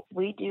 So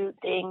we do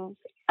things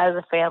as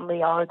a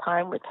family all the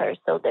time with her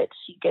so that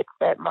she gets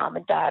that mom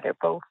and dad are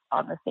both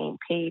on the same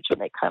page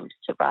when it comes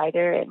to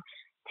Ryder. And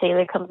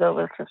Taylor comes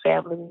over for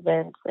family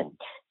events, and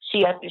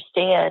she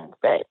understands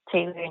that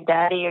Taylor and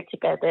Daddy are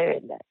together,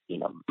 and that, you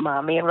know,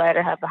 Mommy and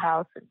Ryder have a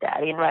house and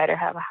Daddy and Ryder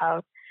have a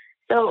house.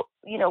 So,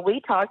 you know, we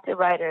talk to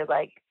Ryder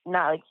like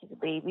not like she's a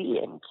baby,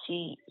 and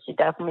she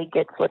definitely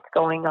gets what's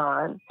going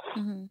on.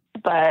 Mm-hmm.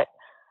 But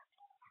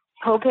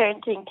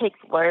co-parenting takes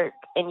work,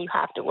 and you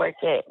have to work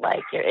it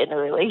like you're in a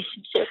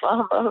relationship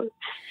almost.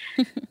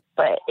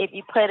 But if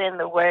you put in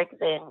the work,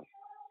 then,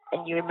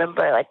 and you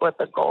remember like what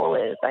the goal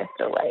is, I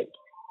feel like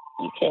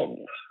you can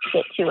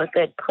get to a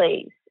good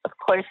place. Of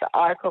course,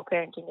 our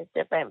co-parenting is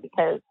different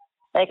because,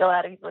 like a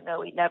lot of people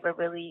know, we never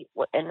really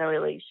were in a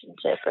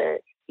relationship or,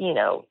 you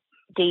know,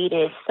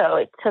 dated. So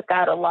it took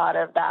out a lot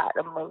of that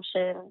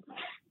emotion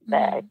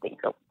that I think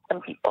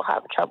some people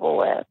have trouble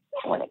with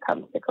when it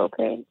comes to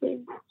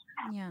co-parenting.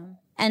 Yeah.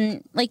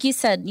 And like you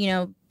said, you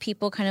know,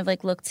 people kind of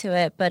like look to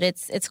it, but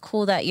it's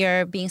cool that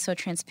you're being so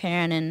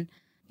transparent and,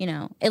 you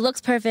know, it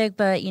looks perfect,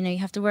 but, you know, you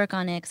have to work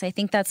on it. Because I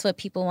think that's what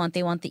people want.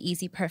 They want the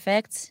easy,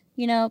 perfect,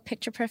 you know,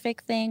 picture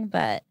perfect thing,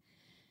 but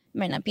it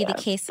might not be the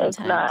case sometimes.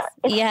 It's not.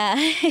 Yeah.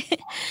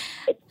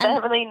 It's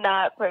definitely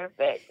not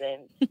perfect.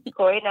 And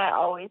Corey and I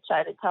always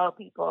try to tell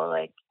people,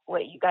 like,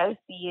 what you guys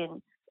see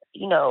and,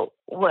 you know,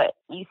 what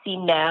you see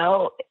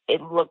now, it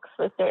looks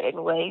a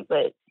certain way,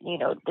 but, you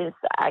know, this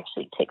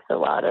actually takes a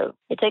lot of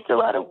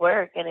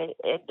work, and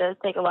it does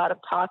take a lot of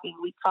talking.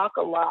 We talk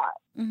a lot,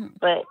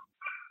 but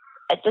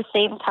at the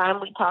same time,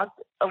 we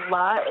talked a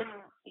lot, and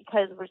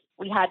because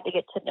we had to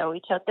get to know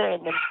each other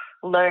and then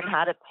learn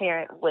how to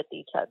parent with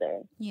each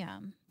other. Yeah.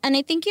 And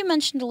I think you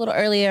mentioned a little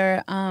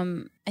earlier,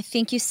 I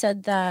think you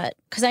said that,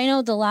 because I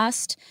know the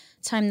last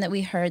time that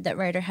we heard that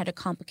Ryder had a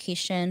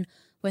complication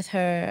with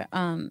her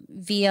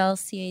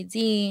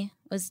VLCAD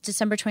was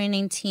December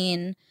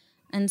 2019.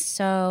 And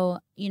so,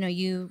 you know,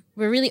 you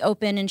were really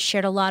open and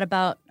shared a lot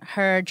about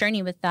her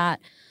journey with that.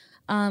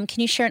 Can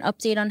you share an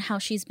update on how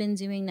she's been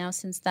doing now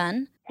since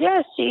then?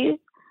 Yeah, she's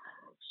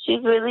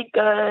really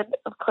good.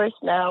 Of course,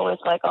 now with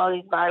like all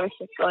these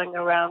viruses going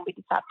around, we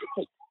just have to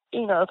take,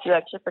 you know, a few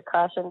extra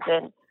precautions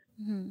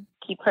and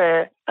keep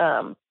her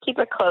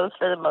close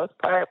for the most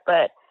part.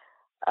 But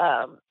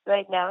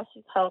right now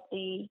she's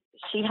healthy.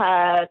 She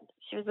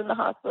was in the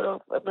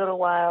hospital for a little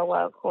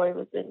while Corey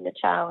was in the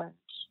challenge,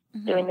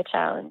 doing the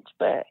challenge.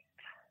 But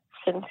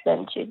since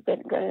then, she's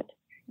been good.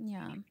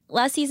 Yeah.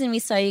 Last season, we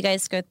saw you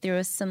guys go through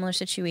a similar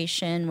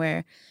situation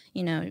where,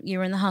 you know, you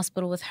were in the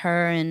hospital with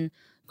her, and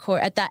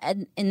Corey,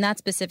 in that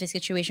specific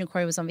situation,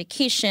 Corey was on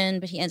vacation,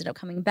 but he ended up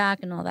coming back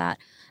and all that.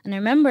 And I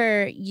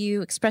remember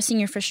you expressing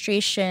your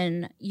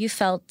frustration. You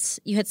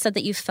had said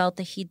that you felt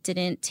that he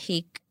didn't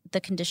take the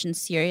condition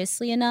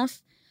seriously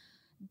enough.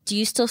 Do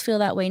you still feel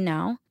that way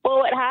now? Well,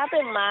 what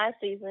happened last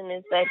season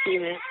is that he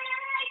was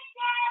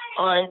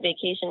on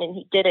vacation and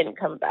he didn't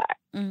come back.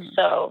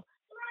 So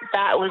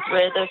that was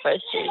where the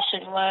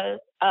frustration was.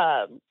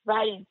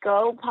 Riley,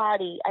 go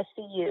potty. I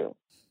see you.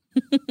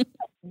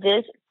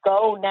 This,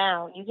 go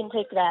now. You can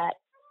take that.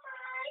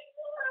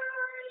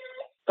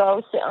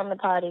 Go sit on the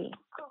potty.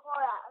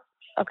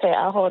 Okay,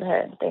 I'll hold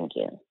her. Thank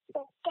you.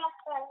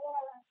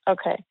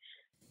 Okay.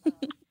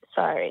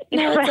 Sorry.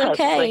 No, it's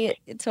okay. Like,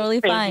 it's totally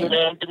fine.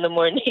 In the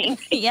morning.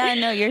 Yeah,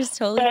 no, you're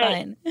totally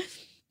fine.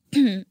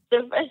 The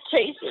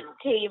frustration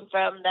came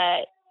from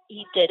that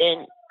he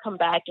didn't come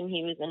back and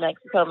he was in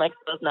Mexico.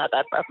 Mexico's not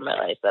that far from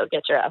LA, so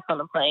get your ass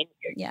on a plane.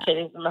 Your kid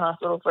is in the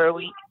hospital for a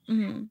week.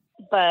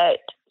 But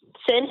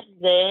since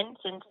then,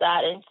 since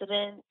that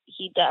incident,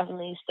 he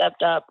definitely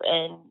stepped up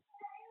and,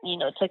 you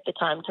know, took the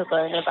time to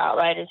learn about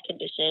Ryder's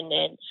condition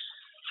and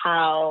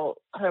how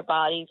her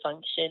body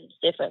functions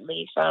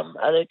differently from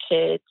other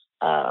kids.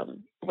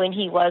 When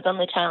he was on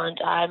the challenge,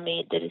 I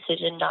made the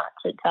decision not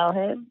to tell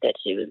him that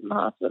she was in the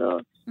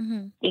hospital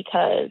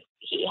because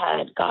he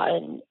had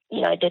gotten,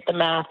 you know, I did the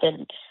math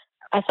and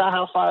I saw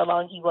how far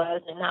along he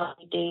was and how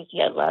many days he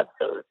had left.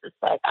 So it was just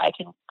like, I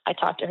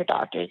talked to her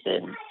doctors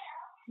and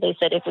they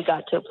said if we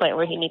got to a point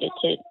where he needed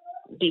to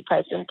be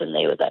present, then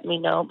they would let me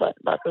know. But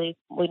luckily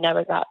we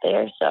never got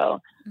there. So,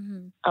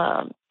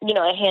 you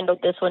know, I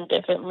handled this one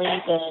differently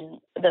than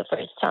the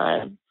first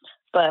time.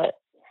 But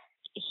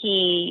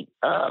he,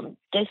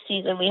 this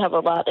season we have a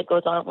lot that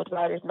goes on with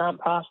Ryder's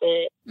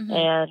nonprofit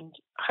and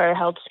her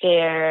health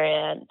scare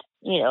and,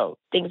 you know,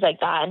 things like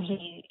that. And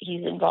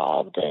he's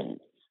involved and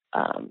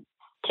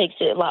takes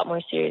it a lot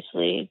more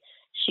seriously.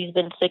 She's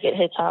been sick at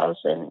his house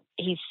and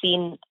he's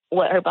seen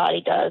what her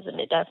body does and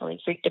it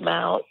definitely freaked him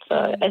out. So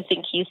I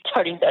think he's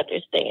starting to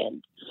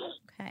understand.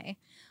 Okay.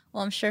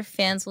 Well, I'm sure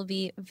fans will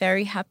be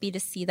very happy to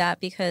see that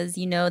because,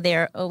 you know,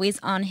 they're always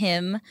on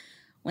him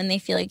when they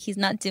feel like he's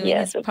not doing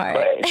his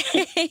part.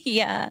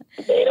 Yeah.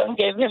 They don't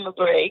give him a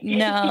break.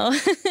 No.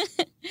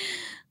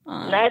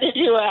 Neither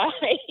do I.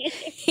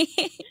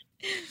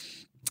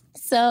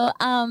 So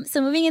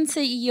moving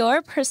into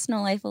your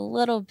personal life a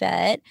little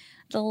bit,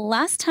 the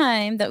last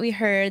time that we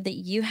heard that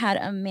you had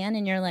a man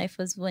in your life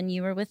was when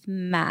you were with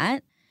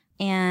Matt.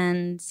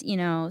 And, you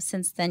know,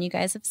 since then you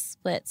guys have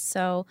split.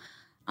 So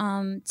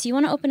do you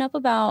want to open up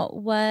about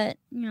what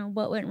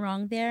went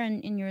wrong there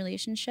in your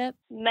relationship?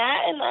 Matt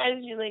and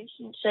I's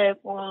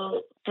relationship,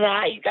 well,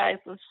 that you guys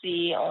will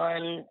see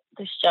on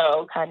the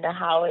show kind of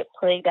how it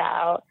played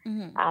out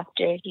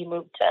after he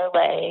moved to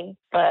LA.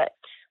 But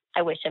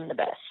I wish him the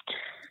best.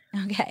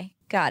 Okay,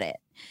 got it.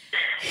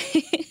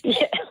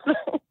 Yes.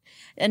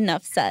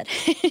 Enough said.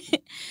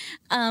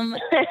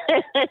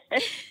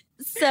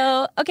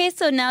 So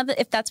now that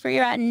if that's where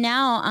you're at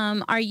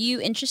now, are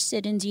you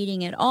interested in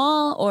dating at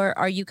all, or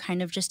are you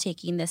kind of just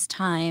taking this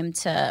time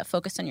to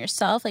focus on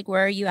yourself? Like,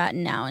 where are you at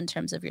now in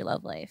terms of your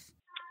love life?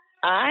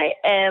 I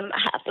am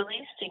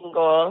happily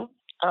single.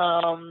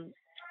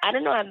 I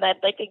don't know. I'm at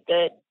like a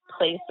good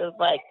place of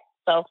like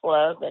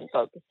self-love and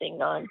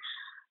focusing on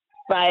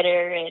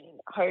Ryder and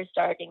her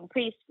starting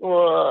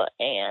preschool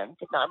and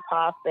the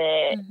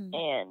nonprofit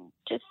and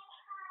just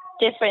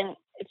different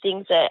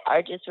things that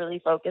are just really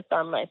focused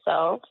on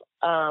myself.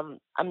 I'm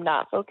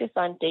not focused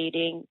on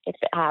dating. If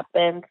it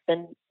happens,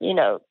 then, you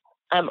know,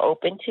 I'm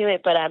open to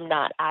it, but I'm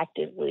not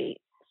actively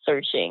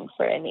searching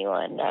for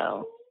anyone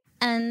now.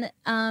 And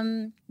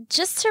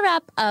just to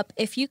wrap up,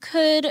 if you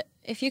could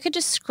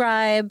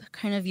describe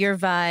kind of your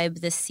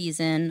vibe this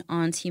season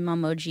on Team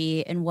Mom OG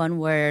in one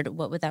word,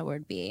 what would that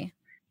word be?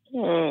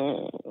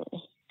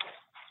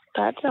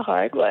 That's a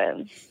hard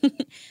one.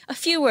 A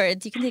few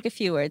words. You can take a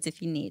few words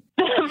if you need.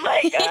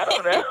 Like, I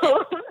don't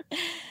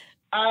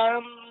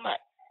know.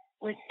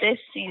 With this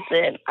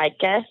season, I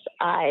guess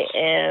I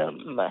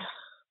am,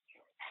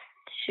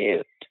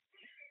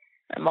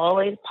 I'm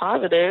always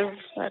positive,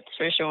 that's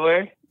for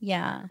sure.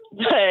 Yeah.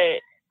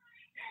 But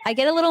I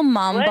get a little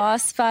mom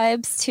boss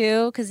vibes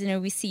too, because, you know,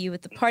 we see you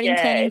with the party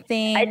planning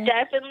thing. I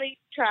definitely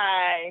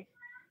try.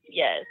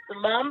 Yes, the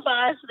mom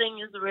boss thing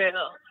is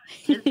real.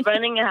 Just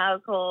running a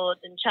household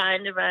and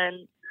trying to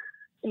run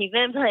an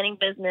event planning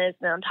business,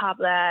 and on top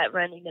of that,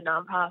 running a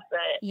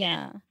nonprofit.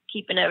 Yeah.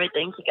 Keeping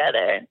everything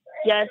together.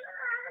 Yes.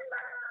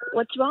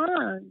 What's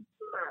wrong?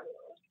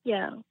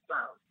 Yeah.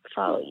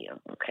 Follow you.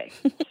 Okay.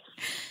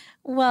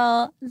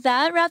 Well,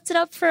 that wrapped it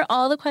up for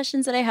all the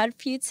questions that I had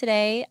for you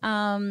today.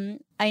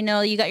 I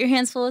know you got your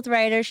hands full with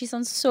Ryder. She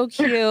sounds so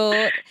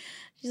cute.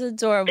 She's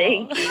adorable.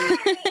 Thank you.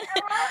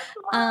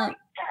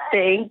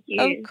 Thank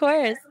you. Of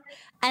course.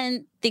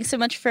 And thanks so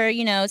much for,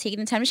 you know, taking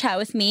the time to chat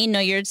with me. I know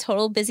you're a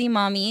total busy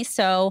mommy.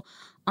 So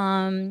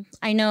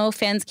I know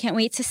fans can't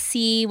wait to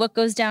see what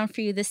goes down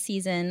for you this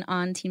season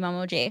on Teen Mom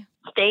OJ.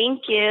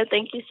 Thank you.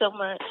 Thank you so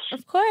much.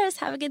 Of course.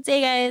 Have a good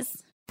day,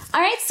 guys.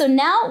 All right, so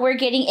now we're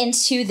getting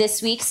into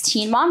this week's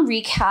Teen Mom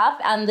recap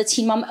and the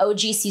Teen Mom OG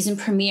season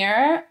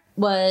premiere.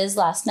 was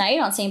last night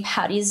on St.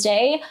 Paddy's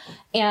Day,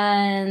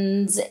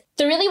 and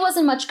there really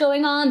wasn't much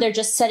going on. They're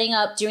just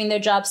doing their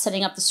job,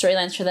 setting up the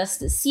storylines for this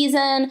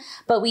season.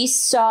 But we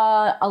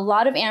saw a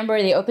lot of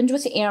Amber. They opened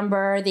with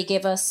Amber. They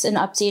gave us an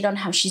update on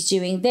how she's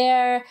doing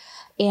there.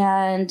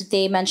 And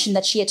they mentioned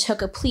that she had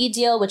took a plea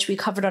deal, which we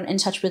covered on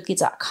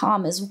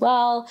intouchweekly.com as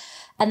well.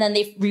 And then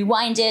they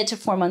rewinded to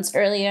 4 months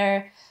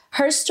earlier.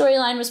 Her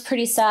storyline was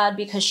pretty sad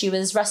because she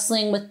was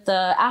wrestling with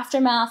the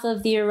aftermath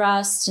of the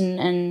arrest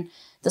and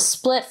the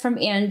split from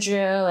Andrew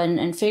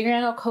and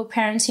figuring out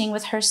co-parenting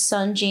with her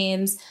son,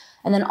 James,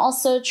 and then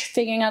also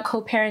figuring out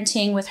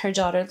co-parenting with her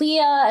daughter,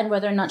 Leah, and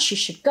whether or not she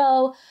should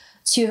go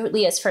to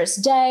Leah's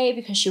first day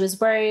because she was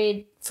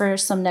worried for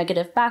some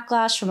negative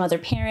backlash from other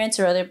parents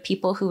or other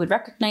people who would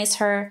recognize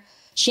her.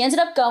 She ended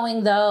up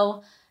going,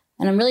 though,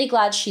 and I'm really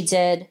glad she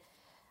did.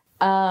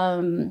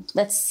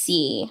 Let's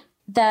see.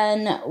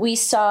 Then we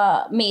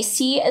saw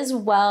Macy as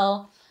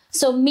well.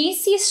 So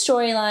Macy's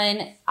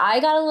storyline, I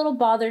got a little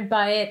bothered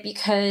by it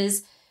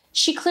because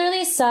she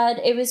clearly said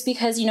it was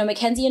because,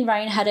 Mackenzie and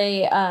Ryan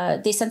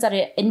had they sent out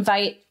an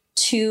invite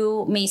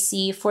to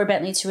Macy for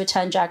Bentley to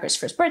attend Jagger's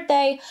first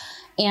birthday.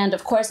 And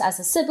of course, as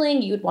a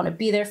sibling, you would want to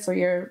be there for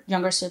your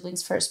younger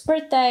sibling's first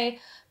birthday.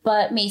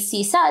 But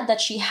Macy said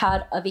that she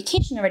had a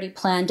vacation already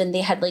planned and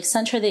they had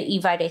sent her the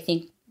invite, I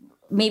think,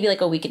 maybe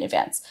a week in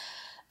advance.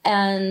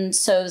 And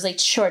so it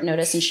was short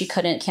notice and she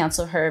couldn't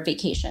cancel her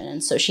vacation.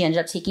 And so she ended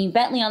up taking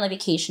Bentley on the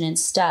vacation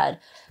instead.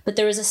 But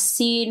there was a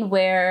scene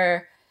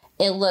where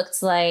it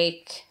looked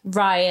like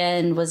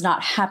Ryan was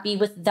not happy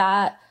with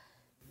that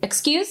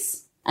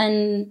excuse.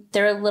 And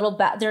they're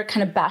they're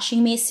kind of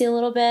bashing Macy a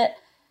little bit.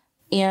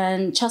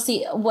 And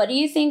Chelsea, what do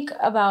you think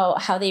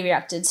about how they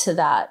reacted to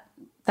that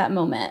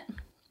moment?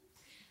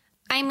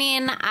 I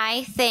mean,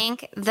 I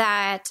think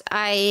that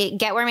I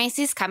get where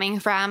Macy's coming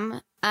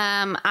from.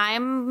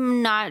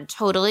 I'm not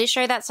totally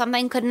sure that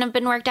something couldn't have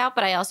been worked out,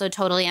 but I also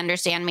totally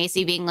understand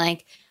Macy being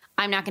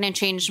I'm not going to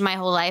change my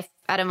whole life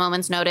at a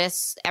moment's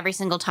notice every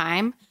single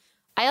time.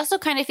 I also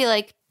kind of feel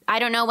I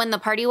don't know when the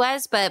party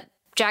was, but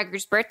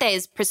Jagger's birthday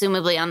is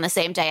presumably on the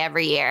same day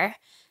every year.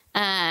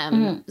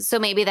 So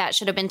maybe that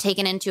should have been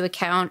taken into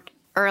account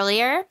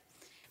earlier.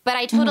 But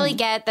I totally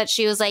get that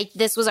she was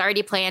this was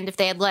already planned. If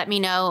they had let me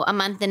know a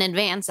month in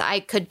advance, I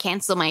could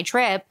cancel my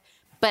trip.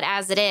 But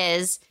as it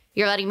is,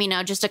 you're letting me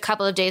know just a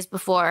couple of days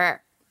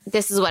before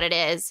this is what it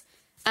is.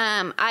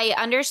 I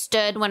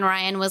understood when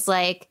Ryan was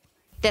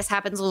this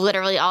happens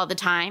literally all the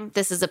time.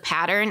 This is a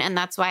pattern, and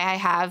that's why I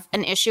have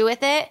an issue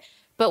with it.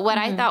 But what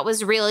I thought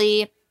was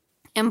really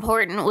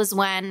important was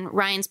when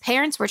Ryan's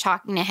parents were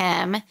talking to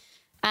him.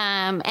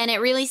 And it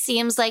really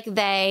seems like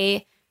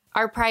they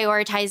are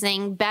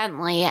prioritizing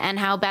Bentley and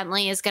how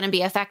Bentley is going to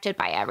be affected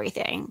by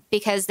everything.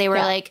 Because they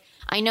were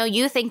I know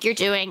you think you're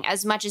doing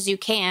as much as you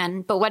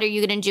can, but what are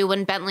you going to do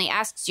when Bentley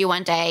asks you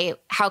one day,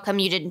 how come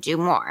you didn't do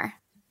more?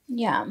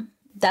 Yeah,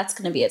 that's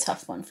going to be a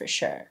tough one for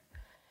sure.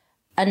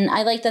 And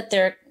I like that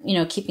they're,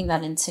 keeping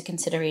that into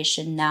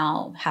consideration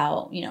now,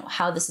 how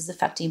this is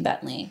affecting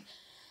Bentley.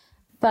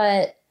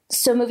 But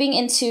so moving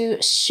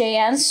into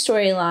Cheyenne's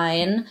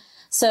storyline,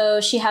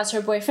 so she has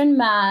her boyfriend,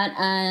 Matt,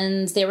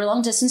 and they were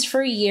long distance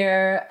for a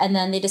year. And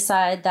then they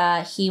decide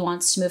that he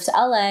wants to move to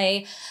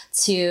LA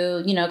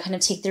to, kind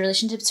of take the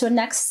relationship to a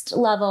next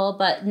level,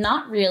 but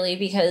not really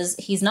because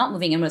he's not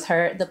moving in with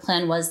her. The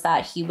plan was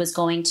that he was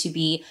going to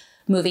be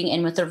moving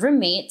in with a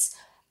roommate.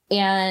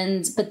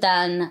 But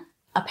then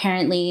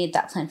apparently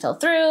that plan fell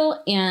through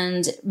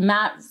and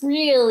Matt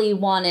really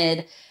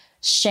wanted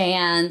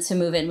Cheyenne to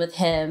move in with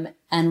him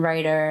and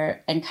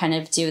Ryder and kind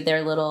of do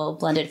their little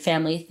blended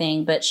family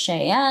thing. But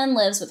Cheyenne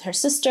lives with her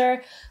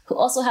sister, who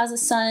also has a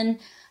son,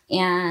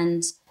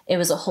 and it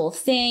was a whole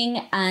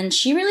thing. And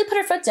she really put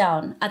her foot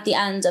down at the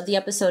end of the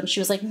episode. And she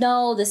was like,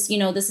 no, this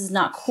is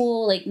not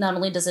cool. Not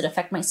only does it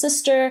affect my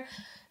sister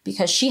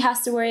because she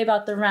has to worry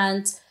about the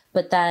rent,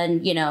 but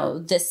then,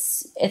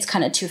 it's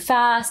kind of too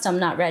fast. I'm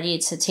not ready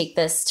to take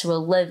this to a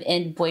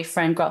live-in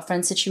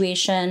boyfriend-girlfriend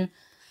situation.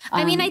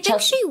 I mean, I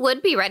think she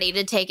would be ready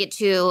to take it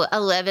to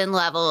a live-in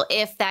level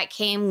if that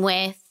came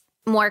with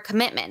more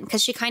commitment.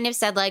 Because she kind of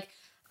said,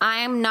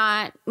 I'm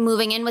not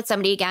moving in with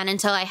somebody again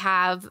until I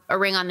have a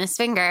ring on this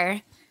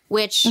finger,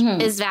 which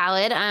is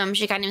valid.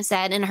 She kind of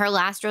said in her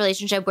last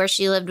relationship where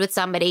she lived with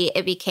somebody,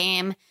 it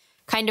became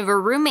kind of a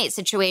roommate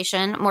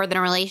situation more than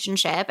a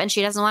relationship. And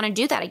she doesn't want to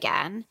do that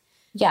again.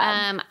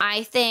 Yeah.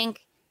 I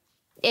think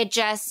it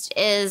just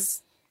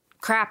is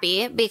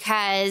crappy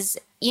because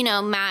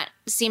Matt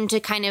seemed to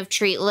kind of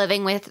treat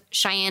living with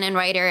Cheyenne and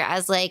Ryder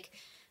as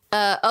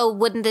oh,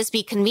 wouldn't this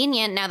be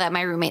convenient now that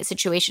my roommate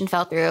situation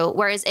fell through?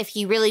 Whereas if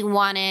he really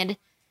wanted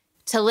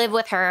to live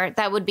with her,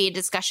 that would be a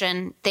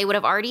discussion they would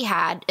have already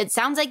had. It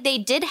sounds like they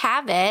did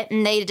have it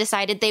and they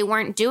decided they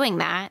weren't doing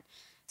that.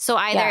 So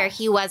either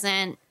he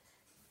wasn't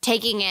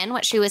taking in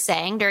what she was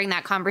saying during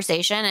that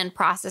conversation and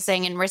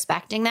processing and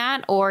respecting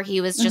that, or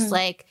he was just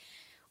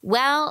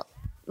well,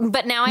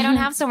 but now I don't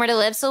have somewhere to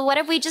live. So what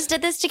if we just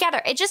did this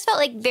together? It just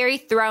felt very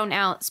thrown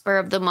out, spur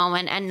of the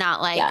moment, and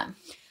not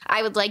I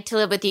I would like to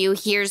live with you.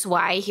 Here's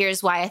why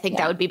I think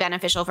that would be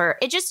beneficial for her.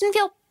 It just didn't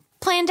feel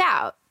planned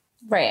out.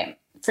 Right.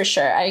 For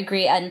sure. I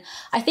agree. And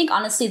I think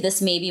honestly,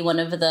 this may be one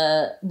of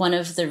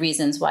the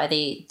reasons why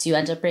they do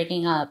end up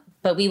breaking up,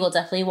 but we will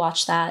definitely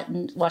watch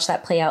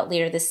that play out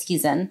later this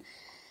season.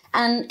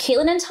 And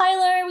Kailyn and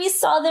Tyler, we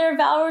saw their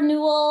vow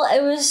renewal.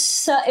 It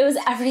was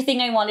everything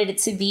I wanted it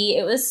to be.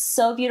 It was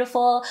so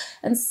beautiful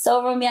and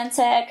so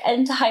romantic.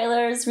 And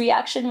Tyler's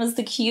reaction was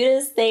the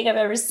cutest thing I've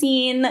ever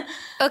seen.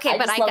 Okay,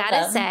 but I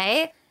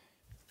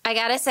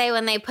gotta say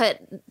when they put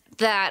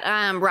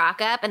that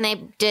rock up and they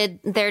did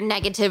their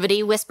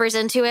negativity whispers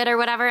into it or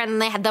whatever, and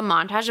they had the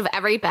montage of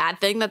every bad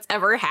thing that's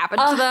ever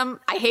happened to them.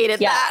 I hated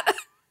that.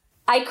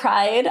 I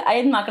cried.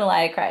 I'm not gonna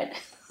lie, I cried.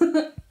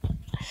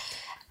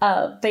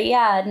 But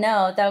yeah,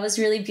 no, that was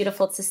really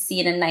beautiful to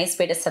see and a nice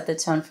way to set the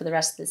tone for the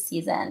rest of the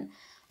season.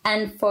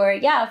 And for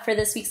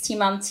this week's Teen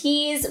Mom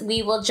Tease,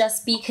 we will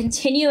just be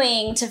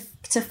continuing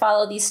to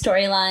follow these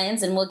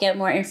storylines, and we'll get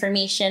more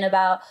information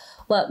about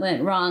what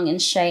went wrong in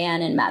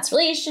Cheyenne and Matt's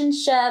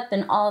relationship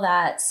and all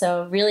that.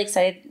 So really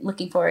excited,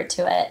 looking forward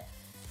to it.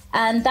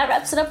 And that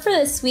wraps it up for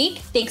this week.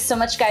 Thanks so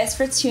much, guys,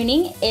 for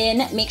tuning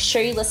in. Make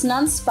sure you listen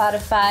on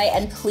Spotify,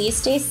 and please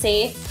stay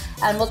safe,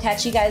 and we'll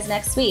catch you guys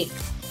next week.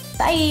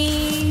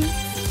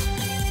 Bye!